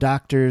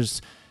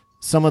doctors.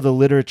 Some of the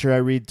literature I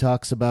read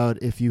talks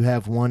about if you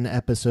have one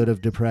episode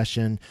of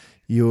depression,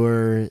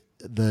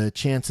 the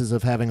chances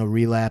of having a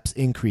relapse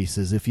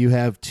increases. If you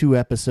have two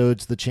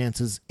episodes, the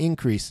chances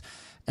increase.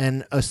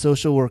 And a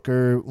social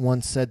worker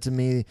once said to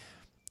me,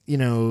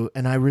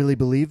 and I really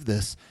believe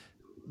this,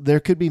 there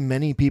could be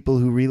many people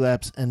who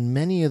relapse, and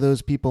many of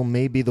those people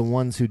may be the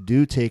ones who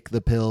do take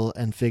the pill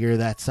and figure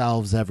that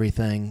solves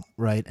everything,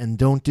 right? And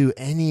don't do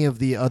any of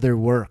the other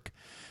work,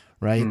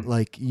 right? Hmm.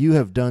 Like you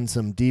have done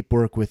some deep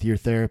work with your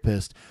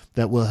therapist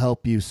that will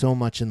help you so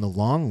much in the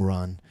long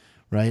run,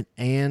 right?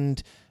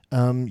 And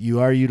you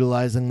are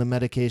utilizing the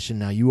medication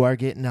now. You are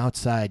getting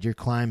outside. You're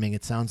climbing.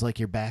 It sounds like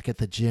you're back at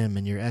the gym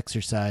and you're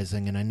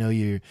exercising. And I know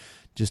you're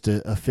just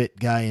a fit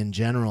guy in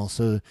general.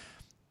 So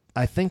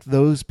I think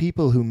those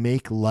people who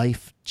make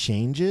life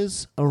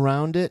changes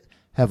around it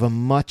have a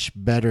much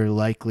better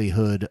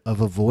likelihood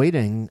of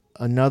avoiding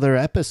another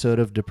episode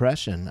of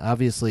depression.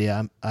 Obviously,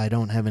 I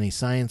don't have any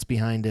science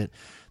behind it.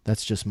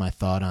 That's just my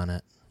thought on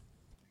it.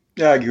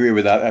 Yeah, I agree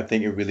with that. I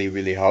think it really,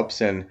 really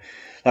helps. And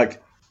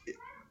like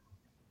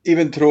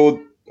even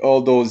through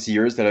all those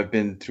years that I've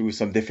been through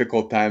some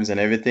difficult times and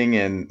everything,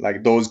 and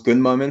like those good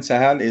moments I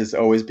had is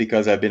always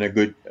because I've been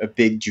a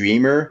big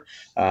dreamer.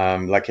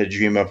 Like I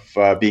dream of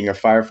being a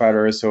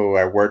firefighter, so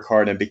I worked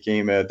hard and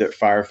became a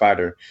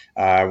firefighter.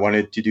 I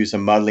wanted to do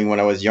some modeling when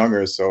I was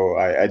younger, so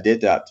I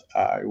did that.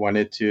 I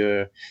wanted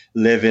to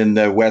live in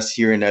the West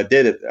here, and I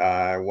did it.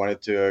 I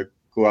wanted to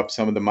go up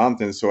some of the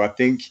mountains, so I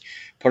think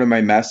part of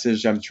my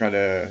message I'm trying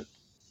to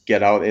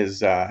get out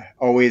is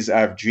always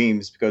have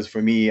dreams because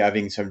for me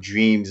having some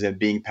dreams and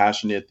being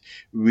passionate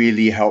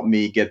really helped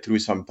me get through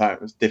some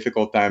times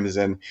difficult times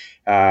and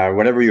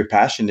whatever your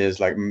passion is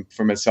like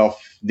for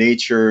myself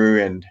nature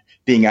and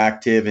being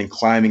active and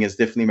climbing is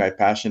definitely my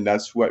passion.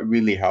 That's what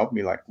really helped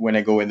me. Like when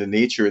I go into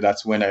nature,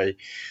 that's when I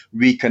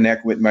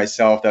reconnect with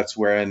myself. That's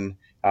when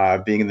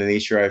being in the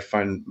nature I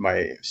find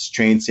my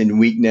strengths and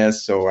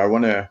weakness. So I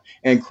want to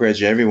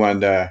encourage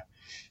everyone to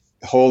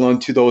hold on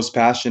to those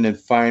passion and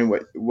find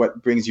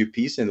what brings you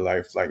peace in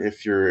life. Like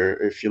if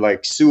you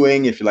like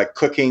sewing, if you like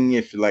cooking,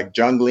 if you like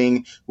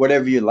jungling,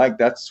 whatever you like,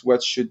 that's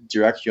what should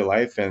direct your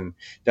life. And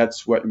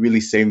that's what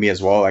really saved me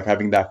as well, like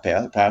having that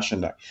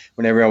passion. Like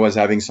whenever I was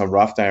having some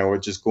rough time, I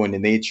would just go into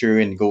nature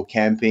and go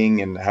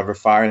camping and have a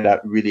fire, and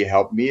that really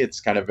helped me.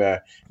 It's kind of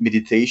a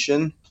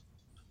meditation.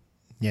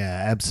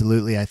 Yeah,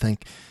 absolutely. I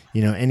think,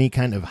 any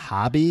kind of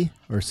hobby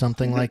or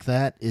something Hmm. like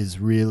that is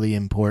really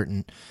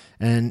important.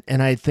 And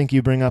I think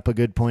you bring up a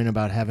good point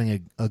about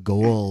having a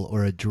goal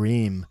or a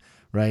dream,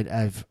 right?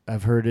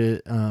 I've heard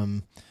it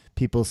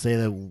people say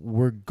that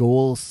we're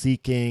goal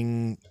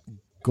seeking,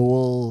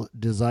 goal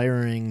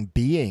desiring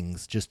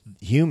beings, just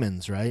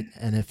humans, right?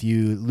 And if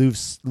you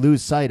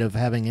lose sight of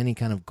having any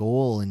kind of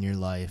goal in your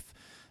life,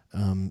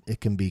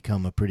 it can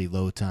become a pretty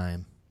low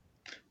time.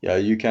 Yeah,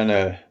 you kind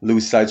of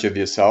lose sight of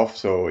yourself.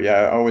 So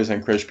yeah, I always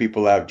encourage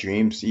people to have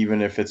dreams,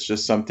 even if it's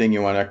just something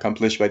you want to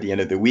accomplish by the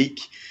end of the week,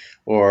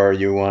 or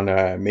you want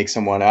to make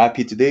someone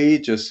happy today.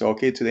 Just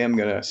okay, today I'm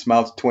gonna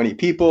smile to 20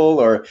 people,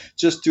 or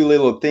just do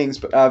little things,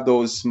 but have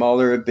those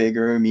smaller,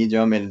 bigger,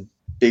 medium, and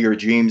bigger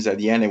dreams at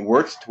the end and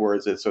work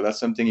towards it. So that's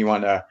something you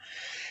want to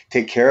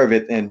take care of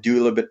it and do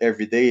a little bit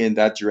every day in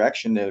that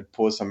direction and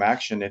pull some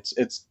action.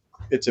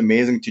 It's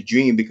amazing to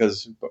dream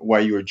because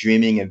while you're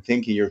dreaming and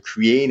thinking, you're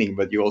creating,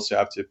 but you also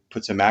have to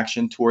put some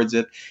action towards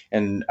it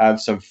and have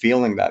some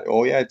feeling that,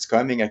 oh yeah, it's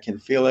coming, I can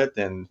feel it.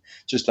 And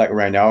just like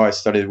right now, I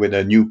started with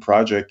a new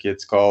project.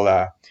 It's called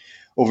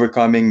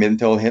Overcoming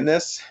Mental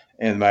Illness.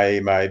 And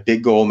my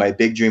big goal, my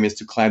big dream is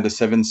to climb the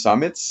seven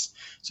summits.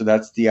 So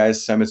that's the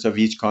highest summits of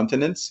each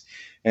continent.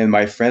 And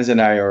my friends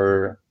and I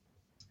are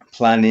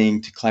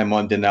planning to climb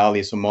Mount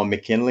Denali, so Mount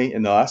McKinley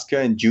in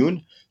Alaska in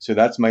June. So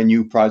that's my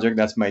new project.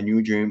 That's my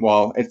new dream.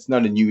 Well, it's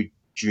not a new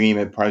dream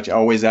and project. I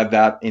always had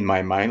that in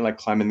my mind, like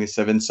climbing the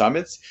seven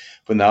summits.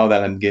 But now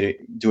that I'm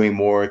doing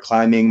more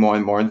climbing, more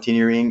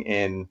mountaineering,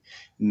 and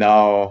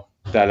now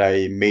that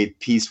I made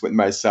peace with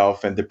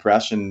myself and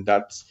depression,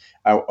 that's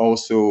I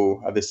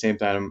also at the same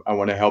time I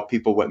want to help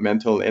people with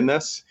mental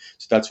illness.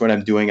 So that's what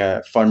I'm doing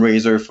a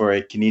fundraiser for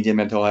a Canadian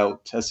Mental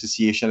Health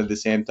Association at the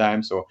same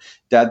time. So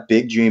that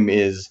big dream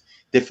is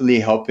definitely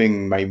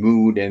helping my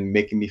mood and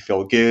making me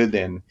feel good.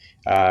 And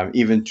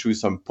even through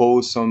some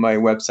posts on my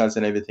websites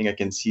and everything, I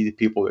can see that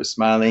people are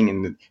smiling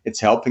and it's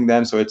helping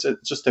them. So it's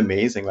just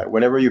amazing. Like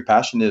whatever your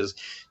passion is,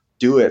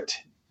 do it.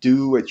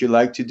 Do what you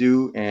like to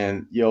do,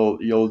 and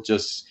you'll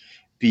just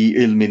be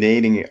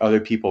illuminating other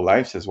people's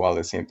lives as well at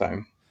the same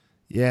time.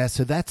 Yeah,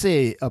 so that's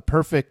a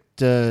perfect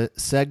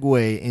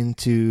segue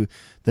into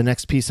the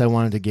next piece I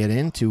wanted to get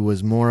into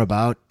was more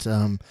about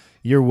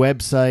your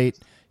website,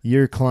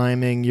 your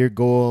climbing, your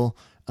goal.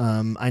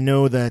 I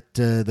know that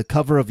the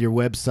cover of your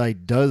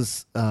website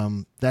does,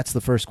 that's the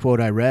first quote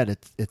I read.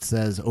 It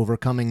says,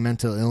 overcoming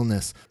mental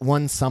illness,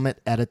 one summit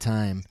at a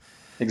time.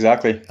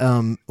 Exactly.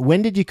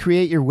 When did you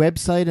create your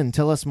website, and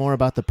tell us more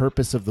about the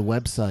purpose of the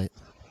website?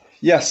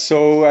 Yes,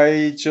 so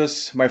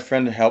my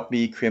friend helped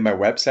me create my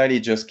website. He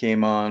just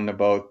came on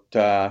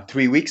about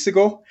 3 weeks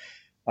ago.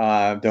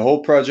 The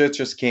whole project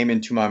just came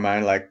into my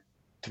mind like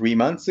 3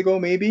 months ago,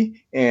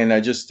 maybe. And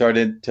I just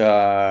started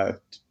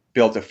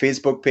built a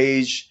Facebook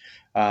page.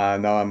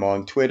 Now I'm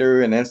on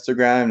Twitter and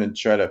Instagram and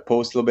try to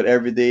post a little bit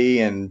every day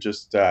and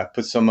just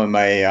put some of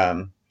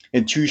my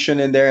intuition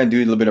in there and do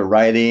a little bit of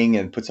writing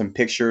and put some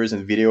pictures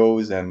and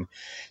videos. And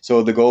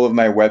so the goal of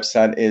my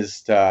website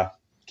is to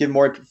give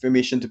more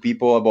information to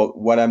people about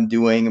what I'm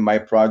doing in my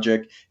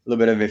project, a little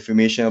bit of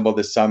information about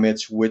the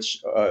summits,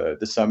 which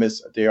the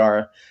summits they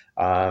are.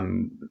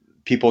 Um,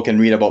 People can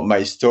read about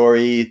my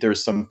story.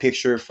 There's some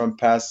picture from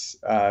past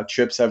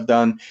trips I've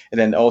done, and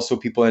then also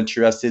people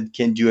interested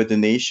can do a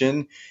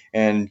donation.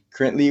 And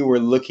currently, we're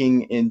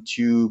looking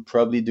into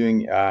probably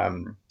doing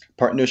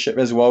partnership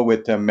as well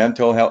with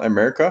Mental Health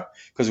America,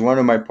 because one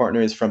of my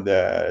partners is from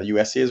the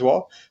USA as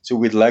well. So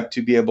we'd like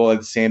to be able at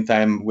the same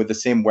time with the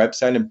same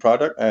website and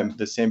product,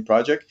 the same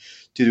project,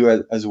 to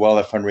do as well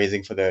a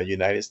fundraising for the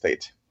United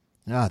States.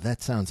 Ah,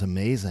 that sounds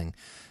amazing.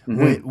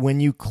 Mhm.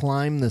 When you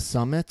climb the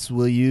summits,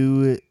 will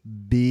you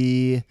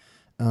be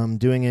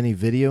doing any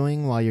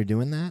videoing while you're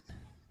doing that?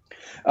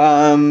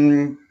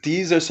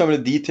 These are some of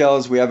the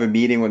details. We have a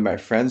meeting with my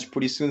friends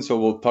pretty soon, so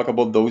we'll talk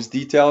about those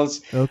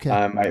details. Okay.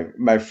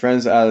 My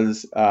friends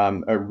has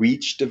a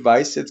Reach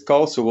device, it's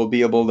called, so we'll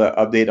be able to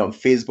update on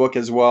Facebook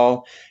as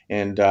well.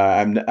 And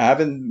I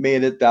haven't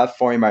made it that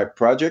far in my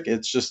project.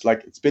 It's just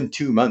like it's been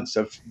 2 months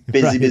of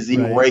busy, Right, busy,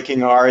 right. working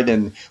hard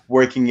and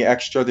working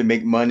extra to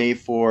make money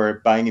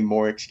for buying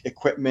more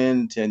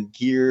equipment and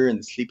gear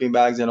and sleeping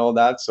bags and all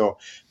that. So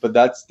but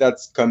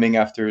that's coming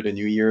after the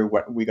new year.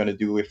 What we're gonna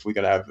do, if we're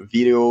gonna have a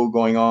video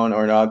going on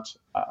or not.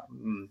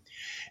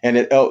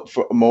 And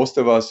for most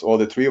of us, all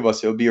the three of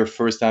us, it'll be our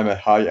first time at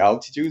high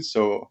altitude.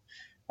 So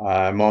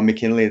Mount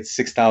McKinley, it's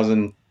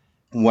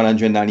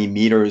 6,190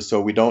 meters.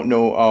 So we don't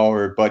know how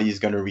our body is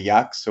going to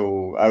react.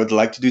 So I would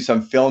like to do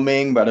some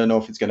filming, but I don't know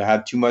if it's going to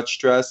have too much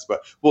stress.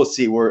 But we'll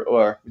see.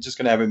 We're just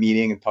going to have a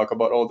meeting and talk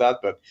about all that.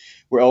 But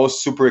we're all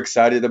super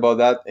excited about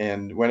that.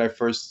 And when I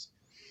first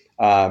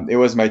it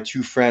was my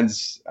two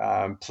friends'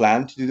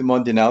 plan to do the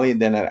Mount Denali,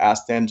 and then I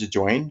asked them to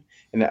join.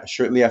 And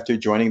shortly after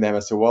joining them, I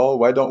said, "Well,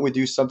 why don't we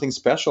do something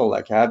special?"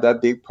 Like I had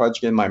that big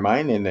project in my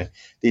mind, and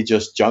they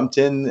just jumped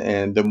in.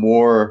 And the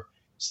more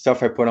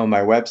stuff I put on my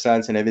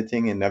websites and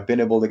everything, and I've been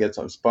able to get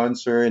some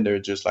sponsor, and they're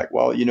just like,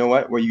 "Well, you know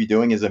what you're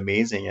doing is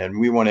amazing, and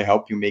we want to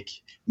help you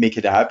make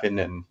it happen."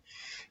 And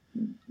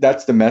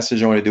that's the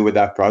message I want to do with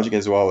that project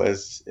as well.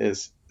 Is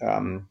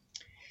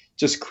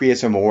just create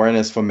some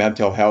awareness for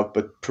mental health,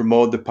 but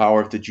promote the power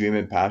of the dream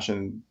and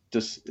passion.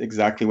 Just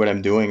exactly what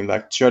I'm doing.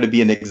 Like try to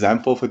be an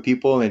example for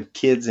people and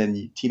kids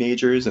and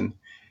teenagers, and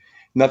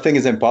nothing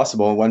is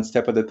impossible. One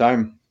step at a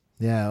time.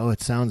 Yeah. Oh,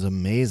 it sounds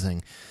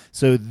amazing.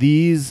 So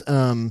these,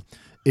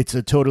 it's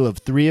a total of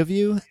three of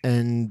you,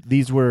 and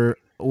these were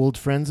old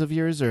friends of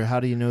yours, or how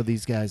do you know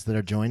these guys that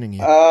are joining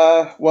you?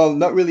 Well,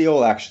 not really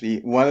all actually.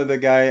 One of the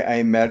guy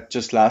I met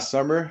just last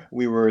summer,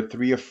 we were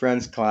three of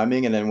friends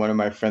climbing, and then one of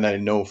my friend I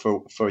know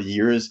for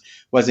years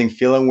wasn't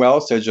feeling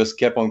well, so I just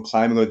kept on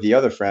climbing with the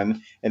other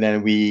friend, and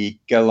then we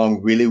got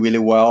along really, really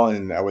well.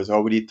 And I was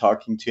already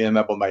talking to him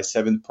about my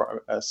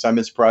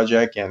summits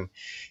project, and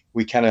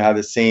we kind of have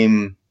the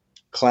same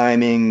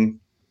climbing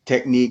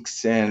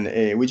techniques,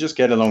 and we just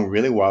get along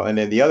really well. And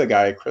then the other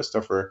guy,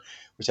 Christopher,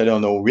 which I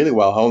don't know really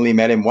well, I only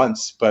met him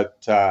once,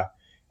 but I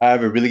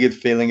have a really good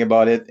feeling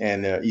about it.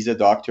 And he's a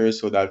doctor,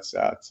 so that's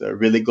a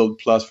really good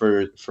plus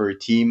for a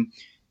team.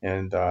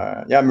 And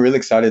yeah, I'm really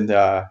excited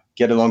to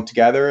get along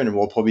together, and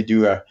we'll probably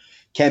do a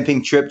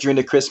camping trip during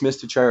the Christmas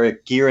to try our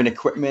gear and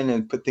equipment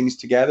and put things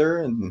together.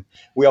 And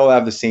we all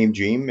have the same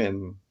dream,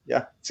 and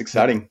yeah, it's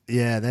exciting.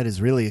 Yeah, that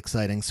is really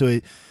exciting. So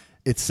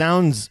it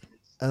sounds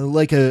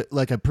like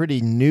a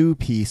pretty new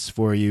piece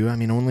for you. I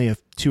mean, only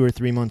 2 or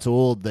 3 months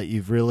old that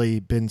you've really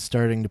been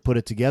starting to put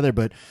it together.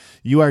 But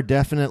you are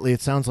definitely.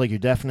 It sounds like you're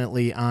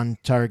definitely on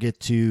target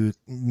to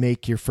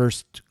make your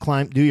first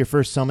climb, do your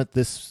first summit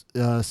this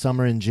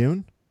summer in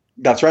June.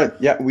 That's right.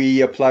 Yeah,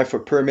 we apply for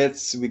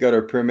permits. We got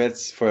our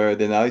permits for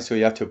Denali, so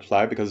you have to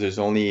apply because there's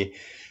only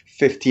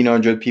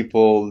 1,500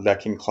 people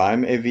that can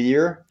climb every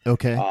year.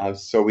 Okay.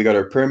 So we got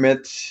our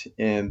permit,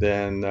 and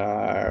then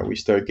we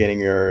start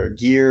getting our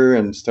gear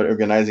and start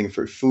organizing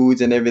for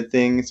foods and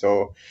everything.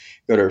 So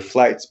got our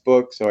flights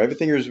booked. So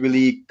everything is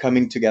really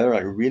coming together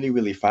like really,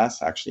 really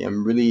fast. Actually,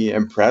 I'm really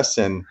impressed,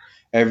 and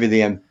every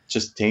day I'm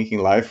just thanking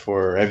life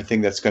for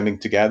everything that's coming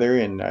together.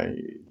 And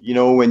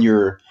when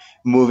you're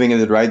moving in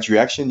the right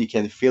direction, you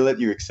can feel it,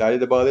 you're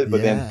excited about it,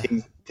 but then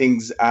Yeah.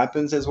 things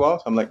happens as well.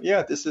 So I'm like,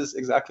 yeah, this is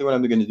exactly what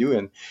I'm going to do.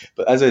 And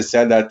but as I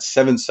said, that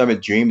seven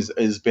summit dreams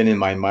has been in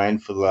my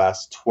mind for the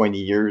last 20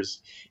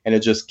 years, and it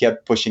just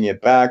kept pushing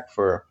it back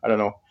for, I don't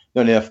know,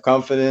 not enough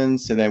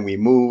confidence. And then we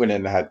move, and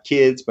then I had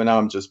kids, but now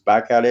I'm just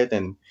back at it,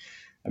 and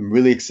I'm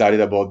really excited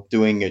about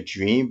doing a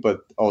dream, but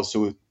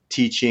also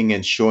teaching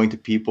and showing to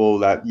people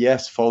that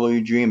yes, follow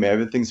your dream,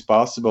 everything's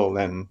possible,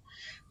 and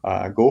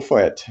go for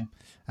it.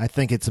 I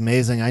think it's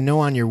amazing. I know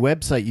on your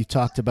website you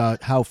talked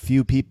about how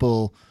few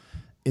people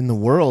in the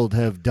world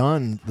have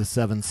done the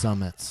 7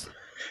 summits.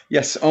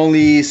 Yes,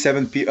 only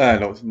seven people.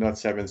 No, not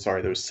seven.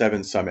 Sorry, there's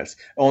seven summits.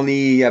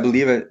 Only, I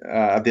believe,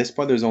 at this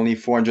point, there's only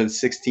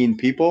 416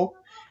 people,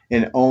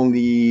 and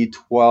only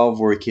 12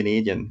 were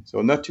Canadian.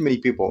 So not too many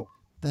people.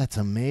 That's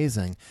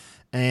amazing.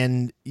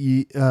 And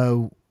you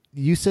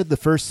said the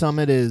first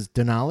summit is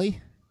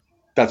Denali?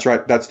 That's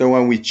right. That's the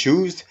one we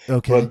choose.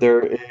 But Okay.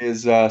 there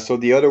is so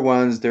the other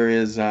ones. There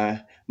is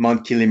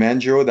Mount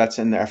Kilimanjaro. That's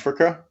in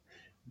Africa.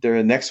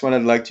 The next one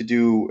I'd like to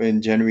do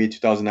in January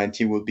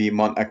 2019 will be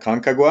Mount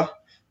Aconcagua.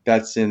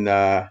 That's in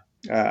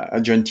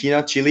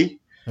Argentina, Chile.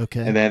 And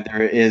Okay. then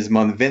there is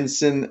Mount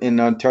Vincent in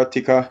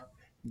Antarctica.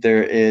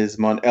 There is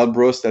Mount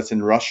Elbrus, that's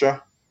in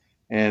Russia.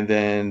 And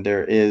then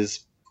there is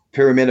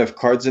Pyramid of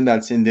Carson,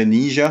 that's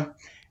Indonesia.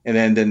 And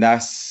then the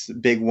next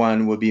big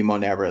one will be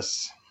Mount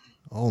Everest.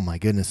 Oh my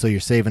goodness. So you're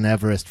saving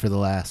Everest for the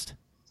last.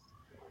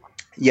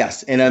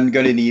 Yes, and I'm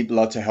going to need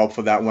lots of help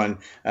for that one.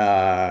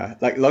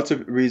 Like lots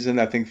of reason,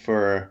 I think,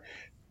 for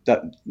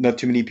that not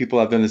too many people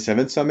have done the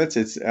seven summits.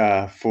 It's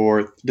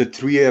for the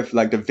three of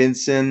like the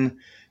Vincent,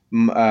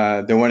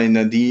 the one in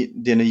the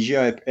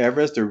Indonesia,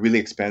 Everest. They're really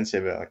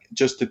expensive. Like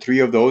just the three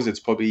of those, it's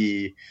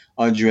probably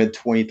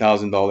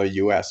 $120,000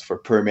 US for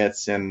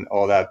permits and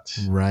all that,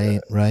 Right,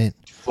 right.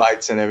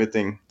 flights and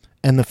everything.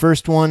 And the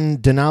first one,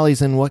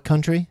 Denali's in what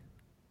country?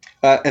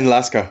 In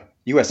Alaska,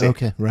 USA.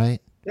 Okay, right.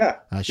 Yeah,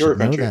 I your should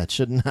know country. that,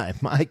 shouldn't I?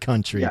 My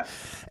country. Yeah,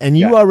 And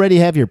you yeah, already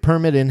have your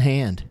permit in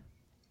hand.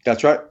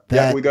 that's right.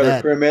 Yeah, we got our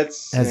That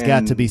permits, has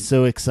got to be and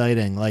so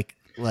exciting. Like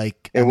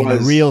it I mean a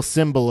was. real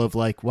symbol of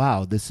like,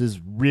 wow, this is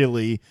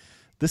really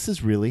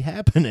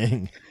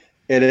happening.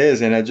 It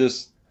is, and I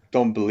just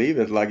don't believe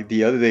it. Like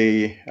the other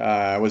day,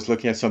 I was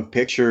looking at some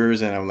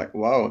pictures, and I'm like,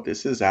 "Wow,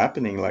 this is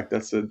happening! Like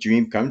that's a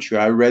dream come true."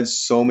 I read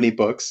so many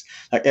books.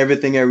 Like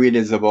everything I read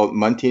is about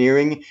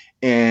mountaineering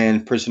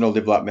and personal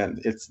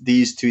development. It's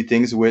these two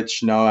things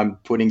which now I'm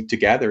putting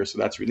together, so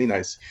that's really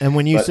nice. And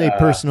when you But say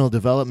personal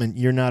development,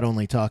 you're not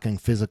only talking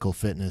physical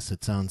fitness,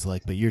 it sounds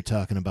like, but you're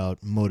talking about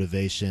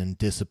motivation,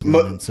 discipline,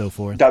 mo- and so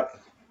forth. that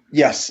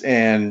yes,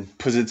 and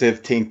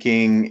positive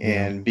thinking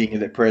Yeah. and being in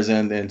the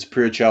present and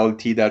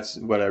spirituality. That's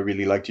what I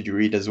really like to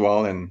read as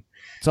well. And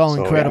It's all so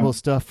yeah. incredible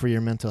stuff for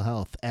your mental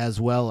health, as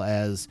well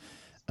as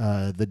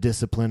the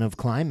discipline of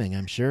climbing.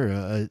 I'm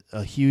sure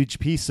a huge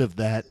piece of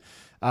that.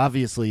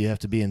 Obviously, you have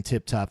to be in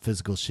tip top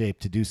physical shape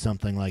to do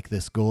something like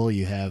this goal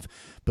you have,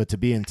 but to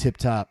be in tip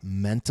top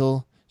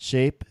mental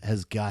shape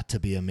has got to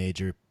be a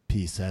major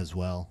piece as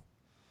well.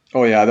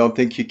 Oh yeah, I don't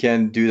think you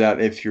can do that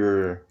if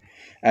you're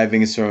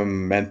having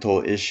some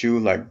mental issue.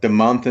 Like the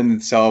mountain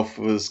itself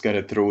was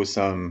gonna throw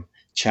some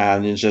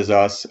challenges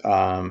us.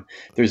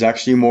 There's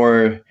actually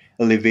more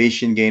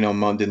elevation gain on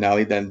Mount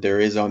Denali than there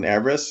is on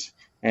Everest,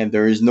 and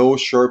there is no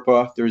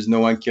Sherpa. There is no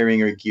one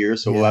carrying our gear,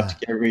 so we'll have Yeah.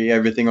 to carry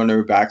everything on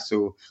our back.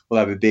 So we'll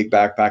have a big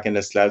backpack and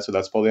a sled. So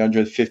that's probably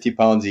 150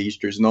 pounds each.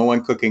 There's no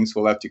one cooking, so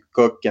we'll have to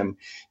cook and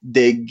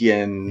dig.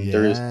 And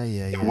there's Yeah,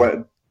 yeah, yeah.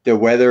 what the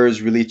weather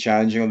is really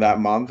challenging on that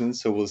mountain,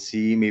 so we'll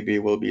see. Maybe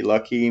we'll be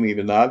lucky,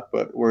 maybe not.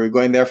 But we're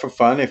going there for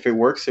fun. If it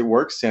works, it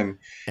works. And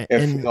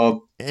if And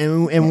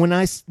and when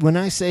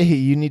I say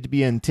you need to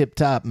be in tip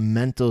top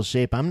mental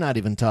shape, I'm not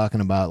even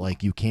talking about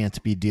like you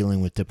can't be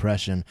dealing with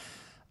depression.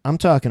 I'm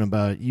talking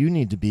about you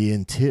need to be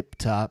in tip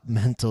top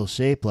mental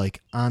shape,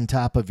 like on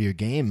top of your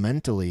game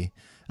mentally,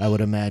 I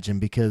would imagine,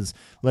 because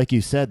like you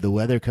said, the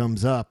weather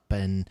comes up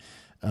and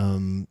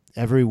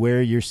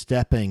everywhere you're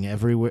stepping,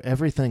 everywhere,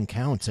 everything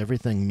counts,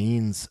 everything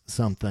means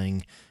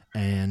something.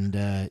 And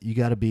you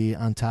got to be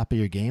on top of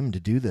your game to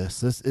do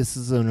this. This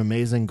is an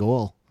amazing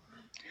goal.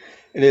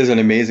 It is an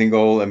amazing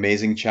goal,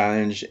 amazing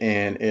challenge,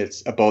 and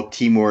it's about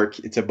teamwork.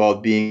 It's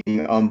about being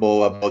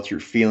humble about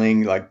your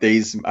feeling. Like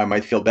days I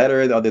might feel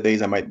better, the other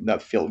days I might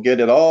not feel good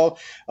at all.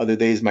 Other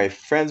days my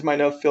friends might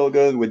not feel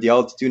good with the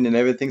altitude and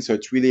everything. So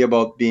it's really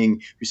about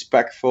being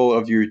respectful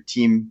of your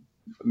team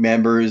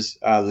members'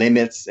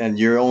 limits and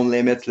your own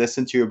limits.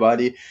 Listen to your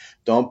body.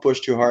 Don't push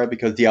too hard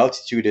because the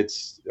altitude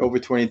it's over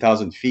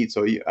 20,000 feet.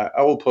 So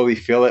I will probably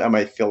feel it. I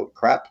might feel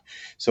crap.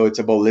 So it's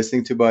about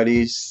listening to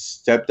bodies.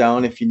 Step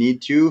down if you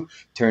need to,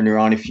 turn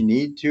around if you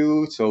need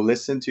to. So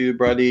listen to your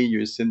body, you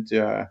listen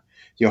to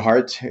your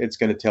heart. It's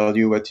going to tell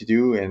you what to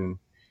do, and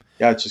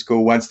yeah, just go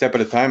one step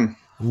at a time.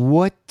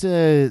 What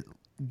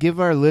give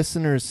our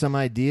listeners some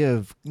idea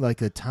of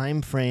like a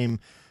time frame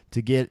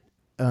to get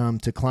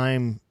to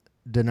climb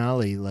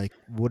Denali? Like,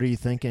 what are you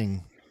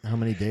thinking? How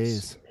many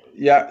days?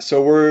 Yeah,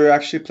 so we're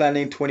actually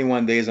planning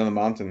 21 days on the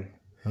mountain.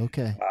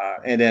 Okay.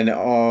 And then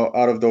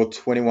out of those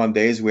 21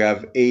 days, we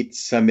have 8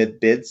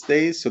 summit bids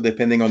days. So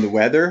depending on the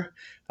weather,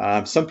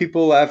 some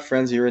people have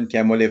friends here in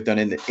Cammo. They've done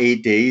it in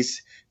 8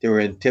 days. They were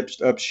in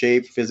tip-up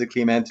shape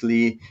physically,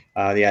 mentally.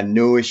 They had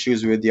no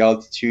issues with the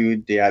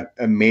altitude. They had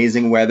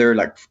amazing weather.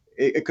 Like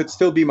it could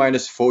still be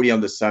minus 40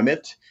 on the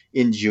summit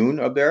in June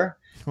up there.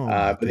 Oh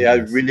my But they had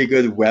goodness. really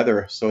good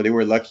weather, so they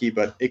were lucky.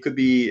 But it could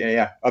be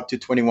yeah, up to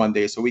 21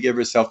 days. So we gave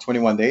ourselves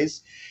 21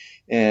 days,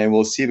 and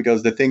we'll see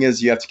because the thing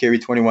is you have to carry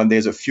 21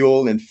 days of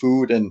fuel and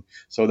food, and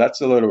so that's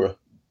a little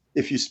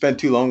if you spend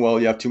too long, well,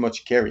 you have too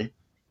much to carry.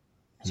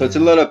 So it's a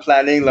Yeah. lot of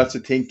planning, lots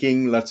of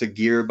thinking, lots of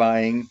gear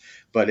buying,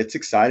 but it's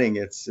exciting.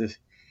 It's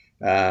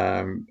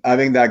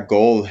having that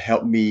goal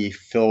helped me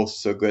feel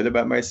so good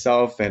about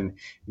myself and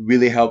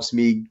really helps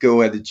me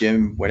go at the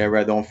gym whenever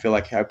I don't feel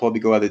like it. I probably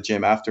go at the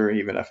gym after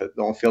even if I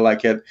don't feel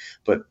like it,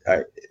 but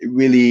I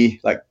really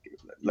like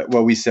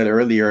what we said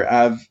earlier,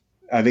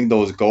 having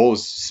those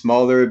goals,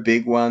 smaller,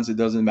 big ones, it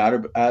doesn't matter,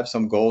 but have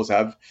some goals,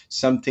 have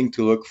something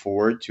to look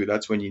forward to.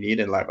 That's when you need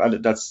in life.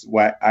 That's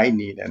what I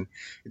need. And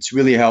it's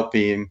really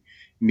helping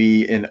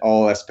me in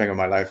all aspect of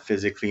my life,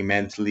 physically,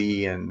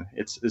 mentally. And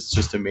it's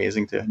just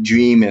amazing to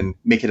dream and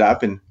make it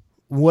happen.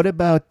 What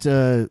about?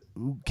 Can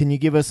you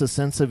give us a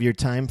sense of your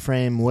time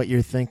frame? What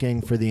you're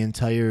thinking for the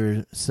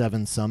entire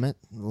Seven Summit?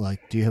 Like,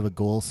 do you have a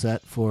goal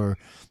set for?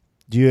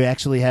 Do you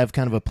actually have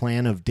kind of a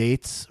plan of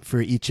dates for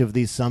each of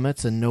these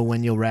summits and know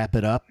when you'll wrap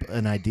it up?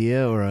 An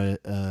idea or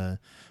a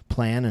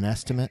plan, an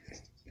estimate?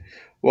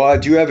 Well, I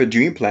do have a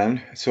dream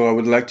plan. So I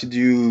would like to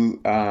do,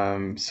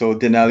 so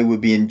Denali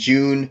would be in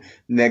June.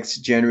 Next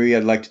January,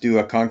 I'd like to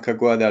do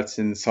Aconcagua, that's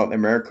in South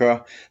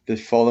America. The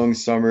following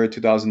summer,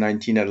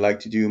 2019, I'd like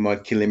to do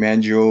Mount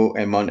Kilimanjaro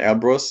and Mount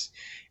Elbrus.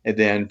 And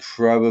then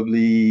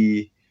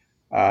probably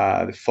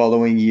the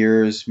following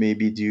years,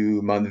 maybe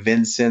do Mount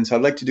Vincent. So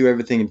I'd like to do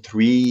everything in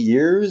 3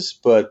 years,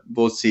 but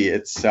we'll see.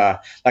 It's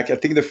like I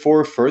think the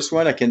four first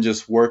one, I can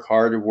just work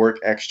hard, work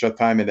extra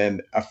time, and then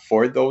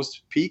afford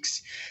those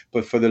peaks.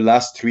 But for the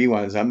last three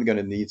ones, I'm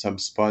gonna need some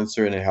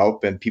sponsor and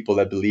help, and people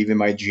that believe in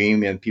my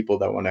dream, and people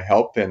that want to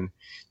help and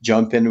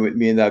jump in with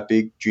me in that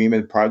big dream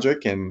and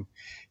project. And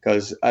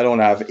because I don't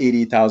have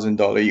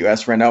 $80,000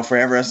 US right now for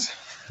Everest.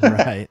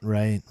 Right,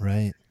 right,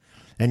 right.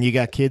 And you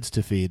got kids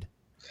to feed.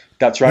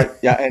 That's right.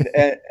 Yeah,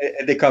 and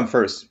they come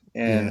first.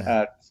 And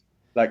Yeah,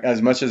 like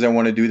as much as I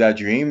want to do that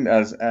dream,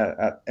 as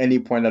at any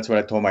point, that's what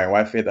I told my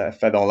wife. That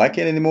if I don't like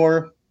it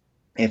anymore,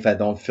 if I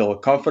don't feel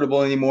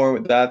comfortable anymore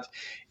with that,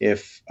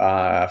 if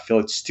I feel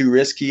it's too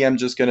risky, I'm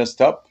just gonna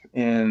stop,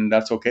 and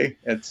that's okay.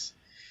 It's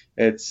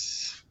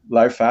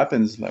life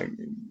happens like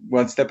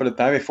one step at a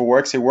time. If it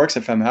works, it works.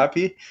 If I'm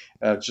happy,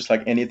 just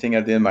like anything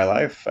I did in my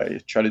life, I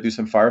try to do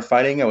some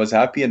firefighting. I was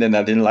happy, and then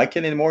I didn't like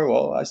it anymore.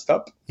 Well, I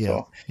stopped. yeah,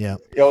 So yeah,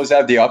 you always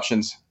have the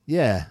options.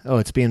 yeah. Oh,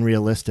 it's being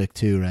realistic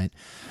too, right?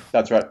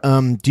 That's right.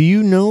 Do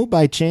you know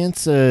by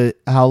chance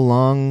how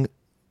long?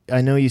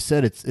 I know you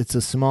said it's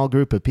a small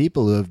group of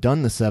people who have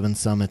done the seven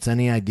summits.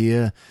 Any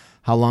idea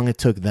how long it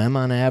took them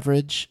on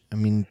average? I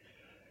mean,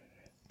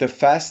 The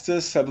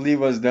fastest, I believe,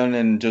 was done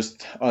in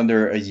just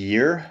under a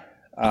year.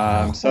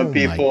 Some oh my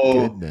people,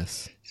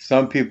 goodness.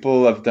 some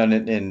people have done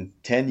it in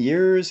 10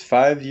 years,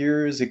 5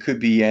 years. It could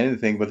be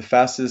anything, but the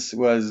fastest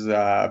was,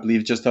 I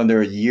believe, just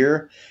under a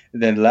year.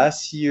 And then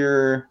last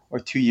year or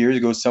 2 years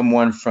ago,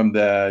 someone from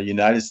the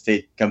United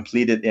States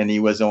completed, and he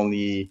was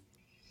only,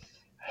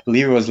 I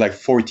believe, it was like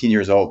 14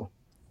 years old.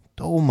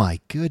 Oh my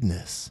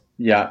goodness.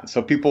 Yeah,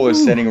 so people are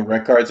Whew. setting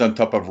records on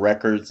top of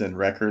records and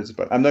records,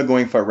 but I'm not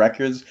going for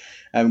records.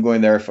 I'm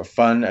going there for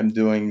fun. I'm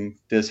doing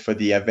this for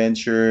the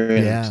adventure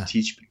and to Yeah.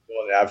 teach people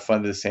and have fun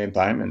at the same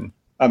time. And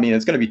I mean,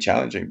 it's going to be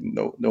challenging.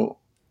 No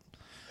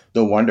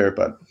wonder.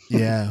 But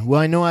Yeah.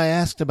 Well, I know I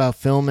asked about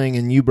filming,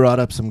 and you brought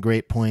up some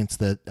great points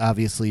that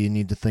obviously you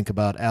need to think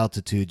about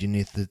altitude. You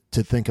need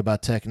to think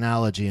about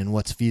technology and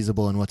what's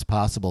feasible and what's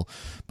possible.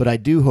 But I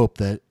do hope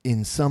that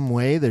in some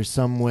way, there's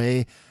some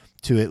way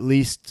to at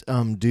least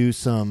do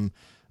some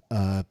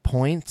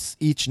points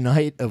each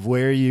night of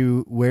where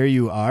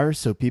you are,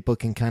 so people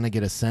can kind of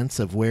get a sense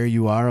of where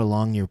you are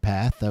along your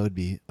path. That would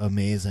be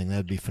amazing. That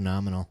would be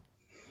phenomenal.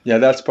 Yeah,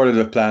 that's part of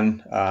the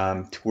plan,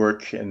 to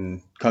work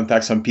and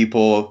contact some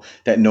people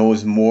that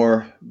knows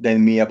more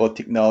than me about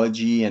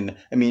technology. And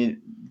I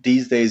mean,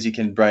 these days you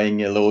can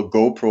bring a little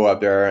GoPro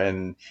up there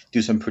and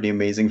do some pretty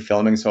amazing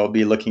filming. So I'll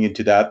be looking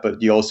into that.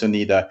 But you also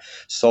need a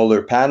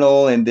solar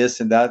panel and this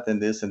and that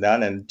and this and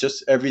that. And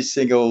just every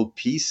single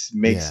piece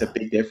makes a Yeah.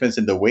 big difference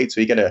in the weight.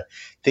 So you got to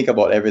think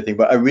about everything.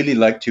 But I really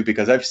like to,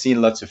 because I've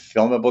seen lots of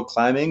film about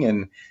climbing,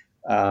 and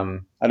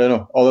I don't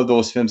know, all of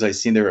those films I've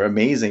seen, they're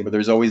amazing, but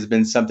there's always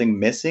been something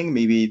missing,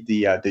 maybe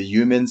the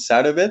human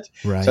side of it.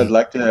 So I'd Right.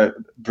 like to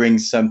bring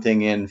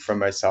something in from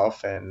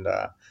myself, and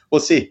we'll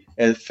see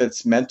if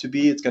it's meant to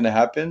be. It's going to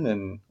happen,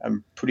 and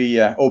I'm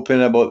pretty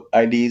open about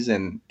ideas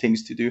and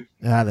things to do.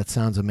 Ah, that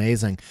sounds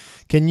amazing.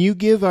 Can you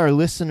give our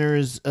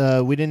listeners,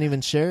 we didn't even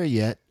share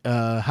yet,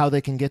 how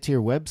they can get to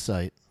your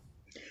website?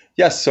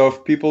 Yes, so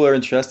if people are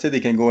interested,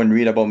 they can go and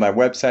read about my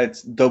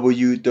website,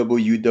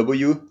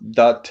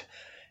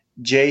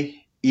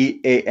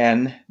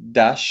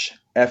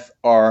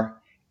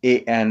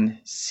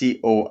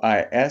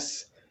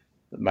 JEAN-FRANCOIS,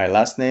 my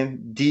last name,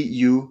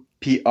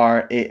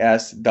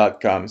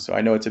 DUPRAS.com. So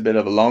I know it's a bit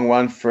of a long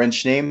one,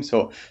 French name.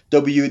 So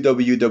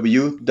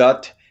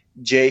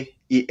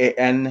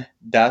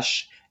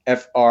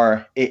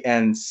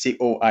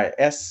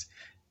www.JEAN-FRANCOIS,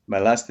 my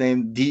last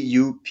name,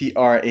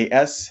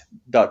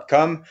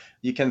 DUPRAS.com.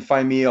 You can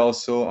find me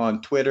also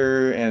on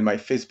Twitter, and my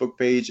Facebook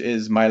page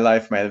is My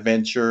Life, My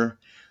Adventure.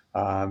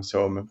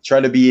 So I'm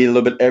trying to be a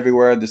little bit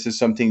everywhere. This is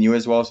something new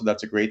as well, so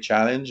that's a great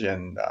challenge,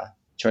 and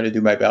try to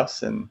do my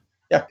best. And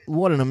yeah,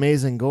 What an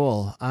amazing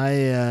goal!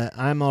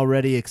 I'm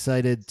already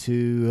excited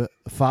to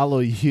follow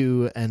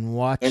you and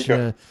thank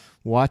you.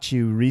 watch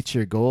you reach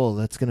your goal.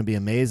 That's going to be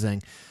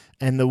amazing,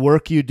 and the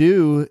work you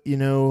do.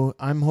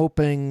 I'm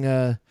hoping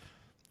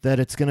that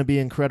it's going to be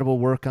incredible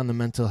work on the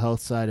mental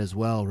health side as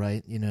well.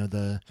 Right?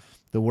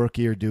 The work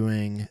you're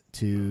doing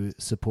to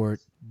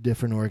support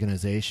different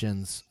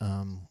organizations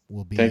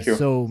will be Thank you.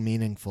 so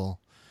meaningful,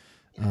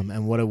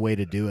 and what a way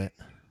to do it.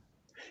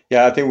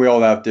 Yeah, I think we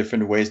all have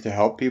different ways to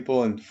help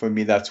people, and for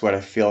me, that's what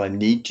I feel I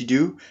need to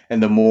do.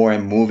 And the more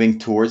I'm moving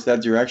towards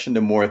that direction,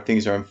 the more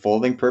things are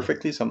unfolding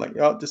perfectly. So I'm like,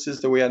 oh, this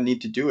is the way I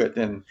need to do it.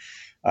 And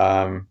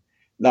um,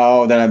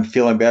 now that I'm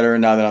feeling better,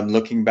 now that I'm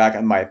looking back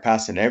at my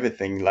past and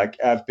everything, like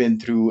I've been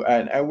through,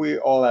 and we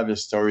all have a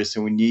story,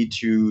 so we need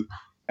to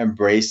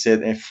embrace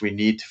it. If we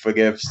need to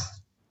forgive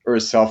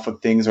ourselves for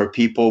things or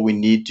people, we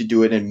need to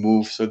do it and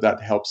move, so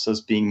that helps us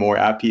being more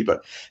happy.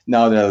 But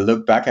now that I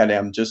look back at it,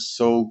 I'm just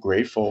so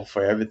grateful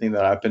for everything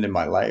that happened in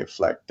my life.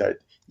 Like that,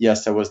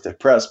 yes, I was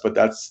depressed, but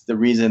that's the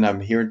reason I'm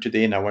here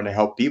today, and I want to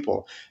help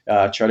people.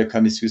 Try to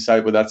commit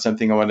suicide, but that's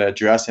something I want to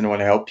address, and I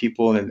want to help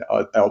people and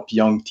help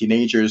young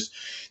teenagers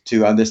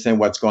to understand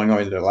what's going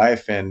on in their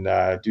life, and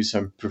do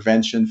some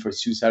prevention for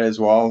suicide as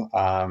well.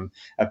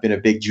 I've been a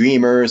big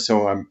dreamer,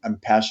 so I'm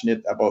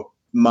passionate about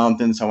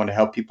mountains. I want to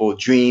help people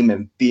dream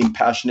and being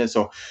passionate.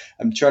 So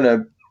I'm trying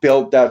to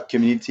build that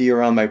community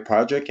around my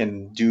project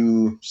and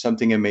do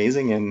something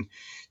amazing and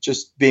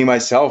just being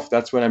myself.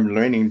 That's what I'm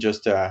learning.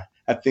 Just I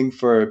think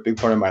for a big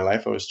part of my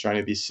life, I was trying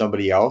to be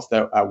somebody else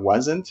that I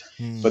wasn't.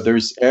 But Hmm.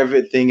 there's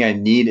everything I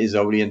need is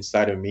already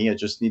inside of me. I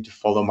just need to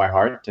follow my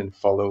heart and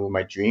follow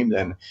my dream.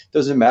 And it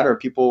doesn't matter.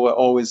 People will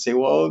always say,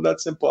 "Well,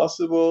 that's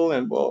impossible,"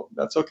 and well,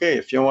 that's okay.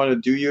 If you want to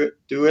do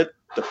it.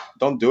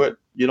 Don't do it.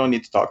 You don't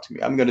need to talk to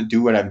me. I'm gonna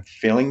do what I'm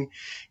feeling,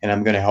 and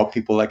I'm gonna help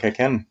people like I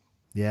can.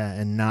 Yeah,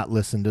 and not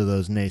listen to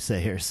those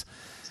naysayers.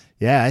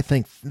 Yeah, I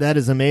think that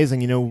is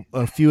amazing.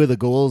 A few of the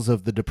goals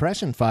of the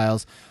depression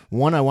files.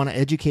 One, I want to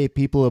educate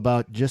people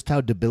about just how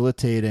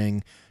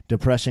debilitating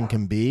depression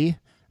can be.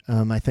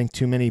 I think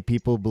too many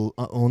people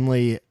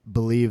only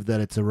believe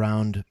that it's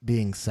around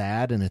being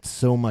sad, and it's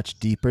so much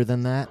deeper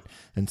than that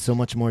and so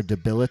much more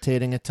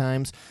debilitating at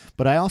times.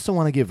 But I also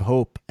want to give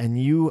hope, and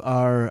you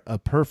are a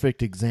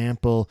perfect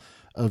example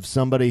of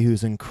somebody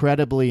who's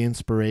incredibly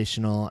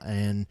inspirational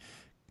and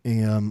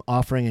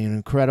offering an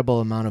incredible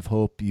amount of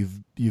hope.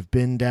 You've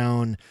been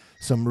down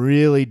some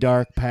really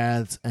dark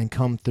paths and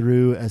come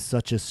through as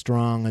such a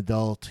strong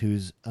adult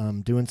who's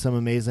doing some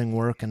amazing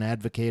work and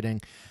advocating.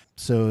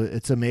 So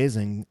it's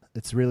amazing.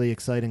 It's really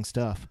exciting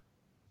stuff.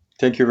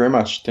 Thank you very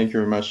much. Thank you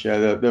very much.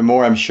 Yeah, the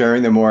more I'm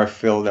sharing, the more I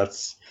feel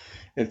that's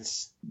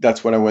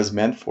what I was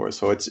meant for.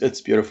 So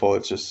it's beautiful.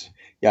 It's just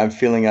yeah, I'm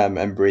feeling I'm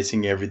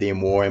embracing every day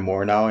more and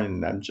more now,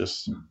 and I'm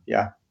just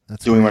yeah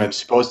That's doing what I'm great.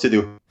 supposed to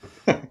do.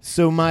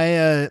 So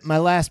my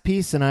last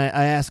piece, and I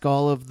ask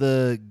all of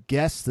the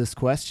guests this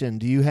question: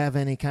 do you have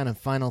any kind of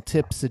final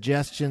tips,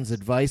 suggestions,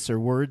 advice, or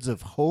words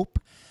of hope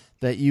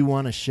that you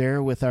want to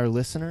share with our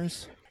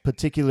listeners,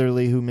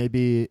 particularly who may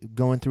be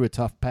going through a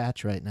tough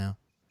patch right now?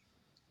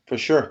 For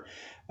sure.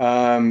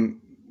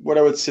 What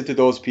I would say to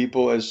those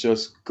people is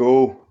just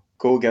go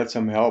get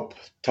some help.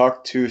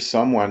 Talk to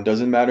someone.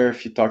 Doesn't matter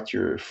if you talk to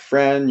your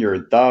friend, your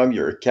dog,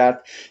 your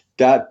cat.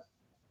 That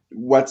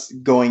what's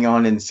going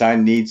on inside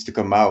needs to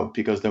come out,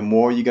 because the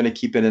more you're gonna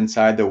keep it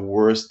inside, the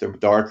worse, the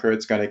darker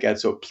it's gonna get.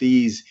 So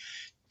please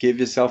Give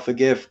yourself a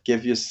gift.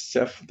 Give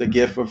yourself the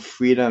gift of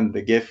freedom,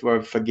 the gift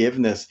of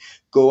forgiveness.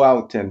 Go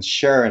out and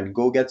share and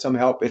go get some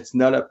help. It's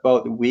not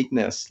about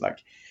weakness. Like,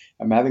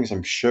 I'm having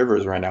some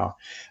shivers right now.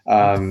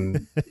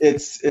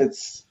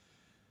 It's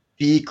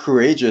be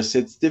courageous.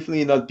 It's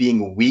definitely not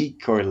being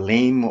weak or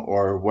lame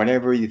or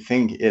whatever you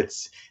think.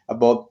 It's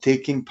about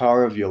taking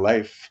power of your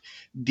life.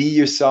 Be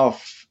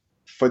yourself.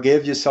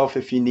 Forgive yourself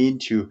if you need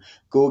to.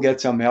 Go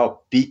get some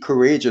help. Be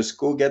courageous.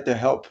 Go get the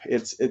help.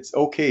 It's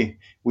okay.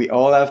 We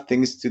all have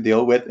things to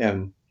deal with,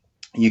 and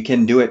you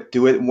can do it.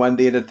 Do it one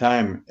day at a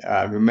time.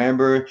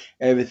 Remember,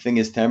 everything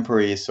is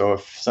temporary. So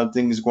if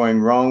something's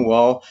going wrong,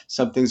 well,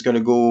 something's going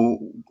to go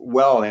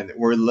well. And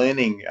we're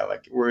learning.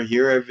 Like, we're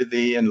here every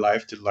day in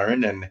life to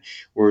learn, and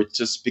we're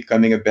just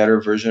becoming a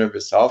better version of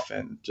yourself.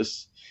 And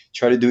just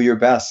try to do your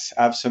best.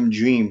 Have some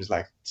dreams,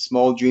 like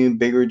small dreams,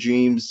 bigger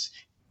dreams.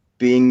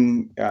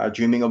 Being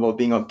dreaming about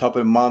being on top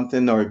of a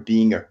mountain, or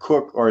being a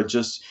cook, or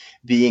just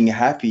being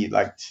happy.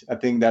 Like, I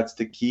think that's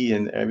the key.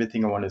 And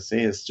everything I want to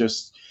say is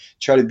just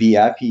try to be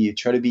happy,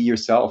 try to be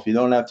yourself. You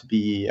don't have to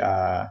be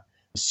a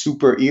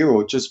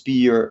superhero. Just be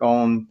your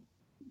own.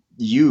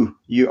 You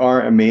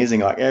are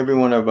amazing. Like, every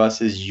one of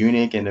us is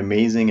unique and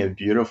amazing and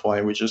beautiful,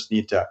 and we just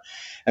need to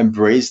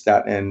embrace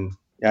that. And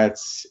yeah,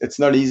 it's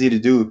not easy to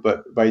do,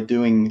 but by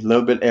doing a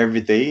little bit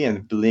every day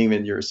and believe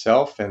in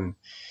yourself, and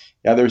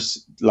yeah,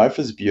 there's life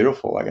is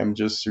beautiful. Like, I'm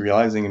just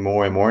realizing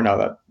more and more now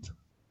that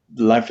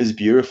life is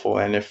beautiful.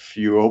 And if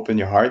you open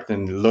your heart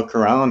and look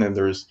around, and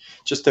there's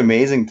just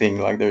amazing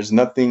thing. Like, there's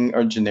nothing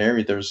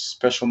ordinary. There's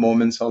special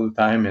moments all the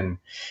time. And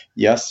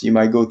yes, you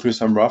might go through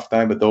some rough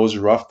time, but those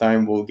rough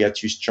time will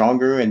get you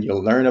stronger, and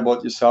you'll learn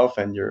about yourself.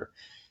 And you're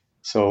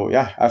so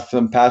yeah, have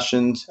some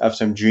passions, have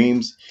some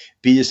dreams,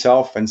 be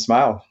yourself, and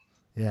smile.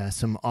 Yeah,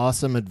 some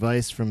awesome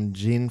advice from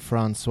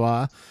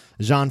Jean-Francois.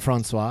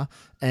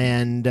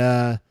 And,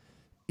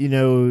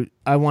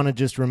 I want to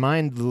just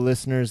remind the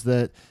listeners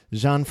that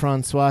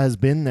Jean-Francois has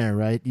been there,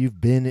 right?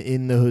 You've been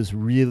in those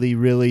really,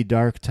 really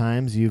dark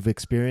times. You've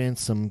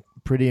experienced some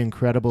pretty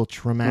incredible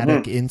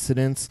traumatic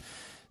incidents.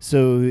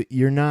 So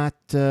you're not,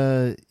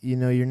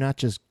 you're not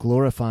just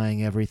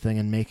glorifying everything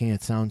and making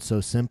it sound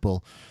so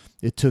simple.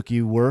 It took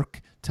you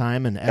work,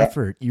 time, and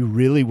effort. You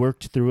really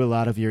worked through a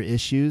lot of your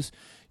issues.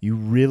 You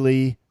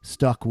really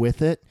stuck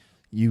with it.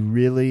 You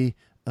really,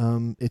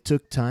 it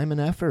took time and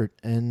effort.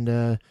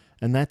 And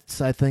that's,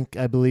 I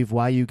believe,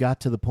 why you got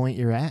to the point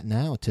you're at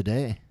now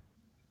today.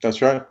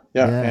 That's right.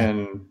 Yeah.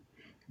 And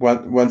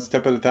one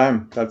step at a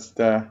time. That's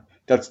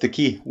the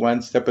key.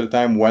 One step at a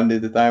time, 1 day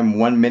at a time,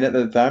 1 minute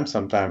at a time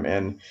sometime.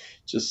 And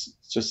just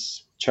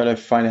try to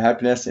find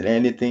happiness in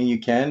anything you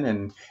can,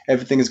 and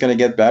everything is going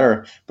to get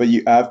better. But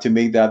you have to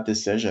make that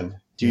decision.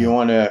 Do you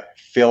want to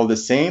feel the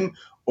same,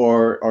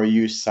 or are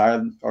you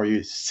silent? Are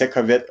you sick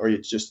of it? Or you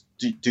just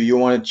do you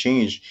want to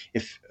change?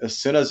 If as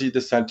soon as you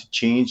decide to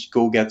change,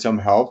 go get some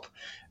help,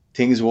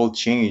 things will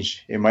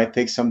change. It might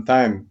take some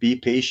time. Be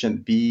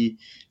patient.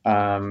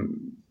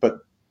 But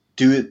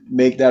do it.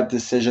 Make that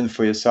decision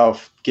for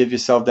yourself. Give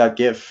yourself that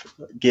gift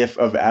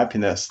of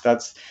happiness.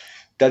 That's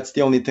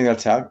the only thing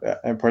that's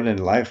important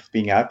in life.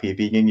 Being happy,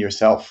 being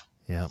yourself.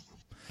 Yeah.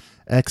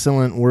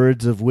 Excellent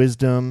words of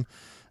wisdom.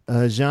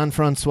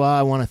 Jean-Francois,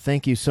 I want to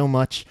thank you so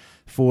much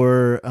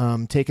for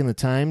taking the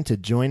time to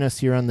join us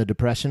here on the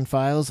Depression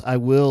Files. I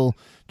will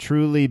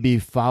truly be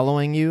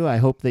following you. I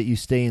hope that you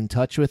stay in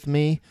touch with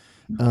me.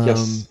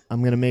 Yes.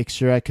 I'm going to make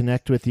sure I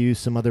connect with you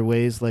some other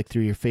ways, like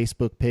through your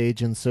Facebook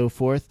page and so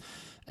forth,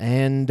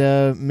 and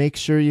make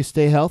sure you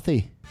stay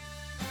healthy.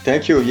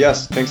 Thank you.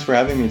 Yes. Thanks for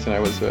having me tonight.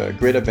 It was a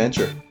great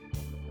adventure.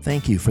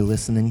 Thank you for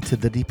listening to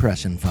the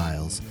Depression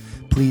Files.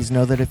 Please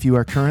know that if you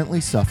are currently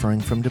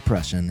suffering from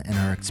depression and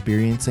are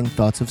experiencing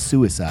thoughts of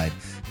suicide,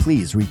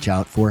 please reach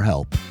out for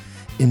help.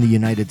 In the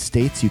United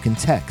States, you can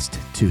text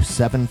to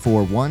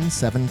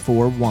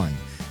 741-741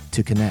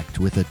 to connect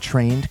with a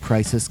trained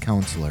crisis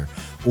counselor,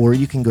 or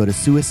you can go to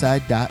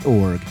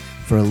suicide.org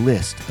for a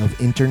list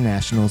of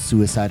international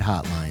suicide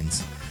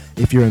hotlines.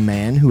 If you're a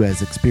man who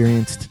has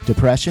experienced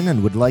depression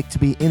and would like to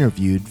be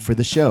interviewed for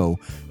the show,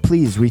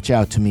 please reach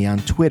out to me on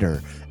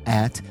Twitter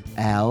at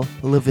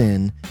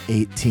AlLevin18.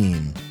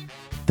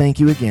 Thank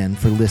you again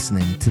for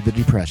listening to the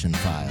Depression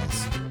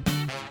Files.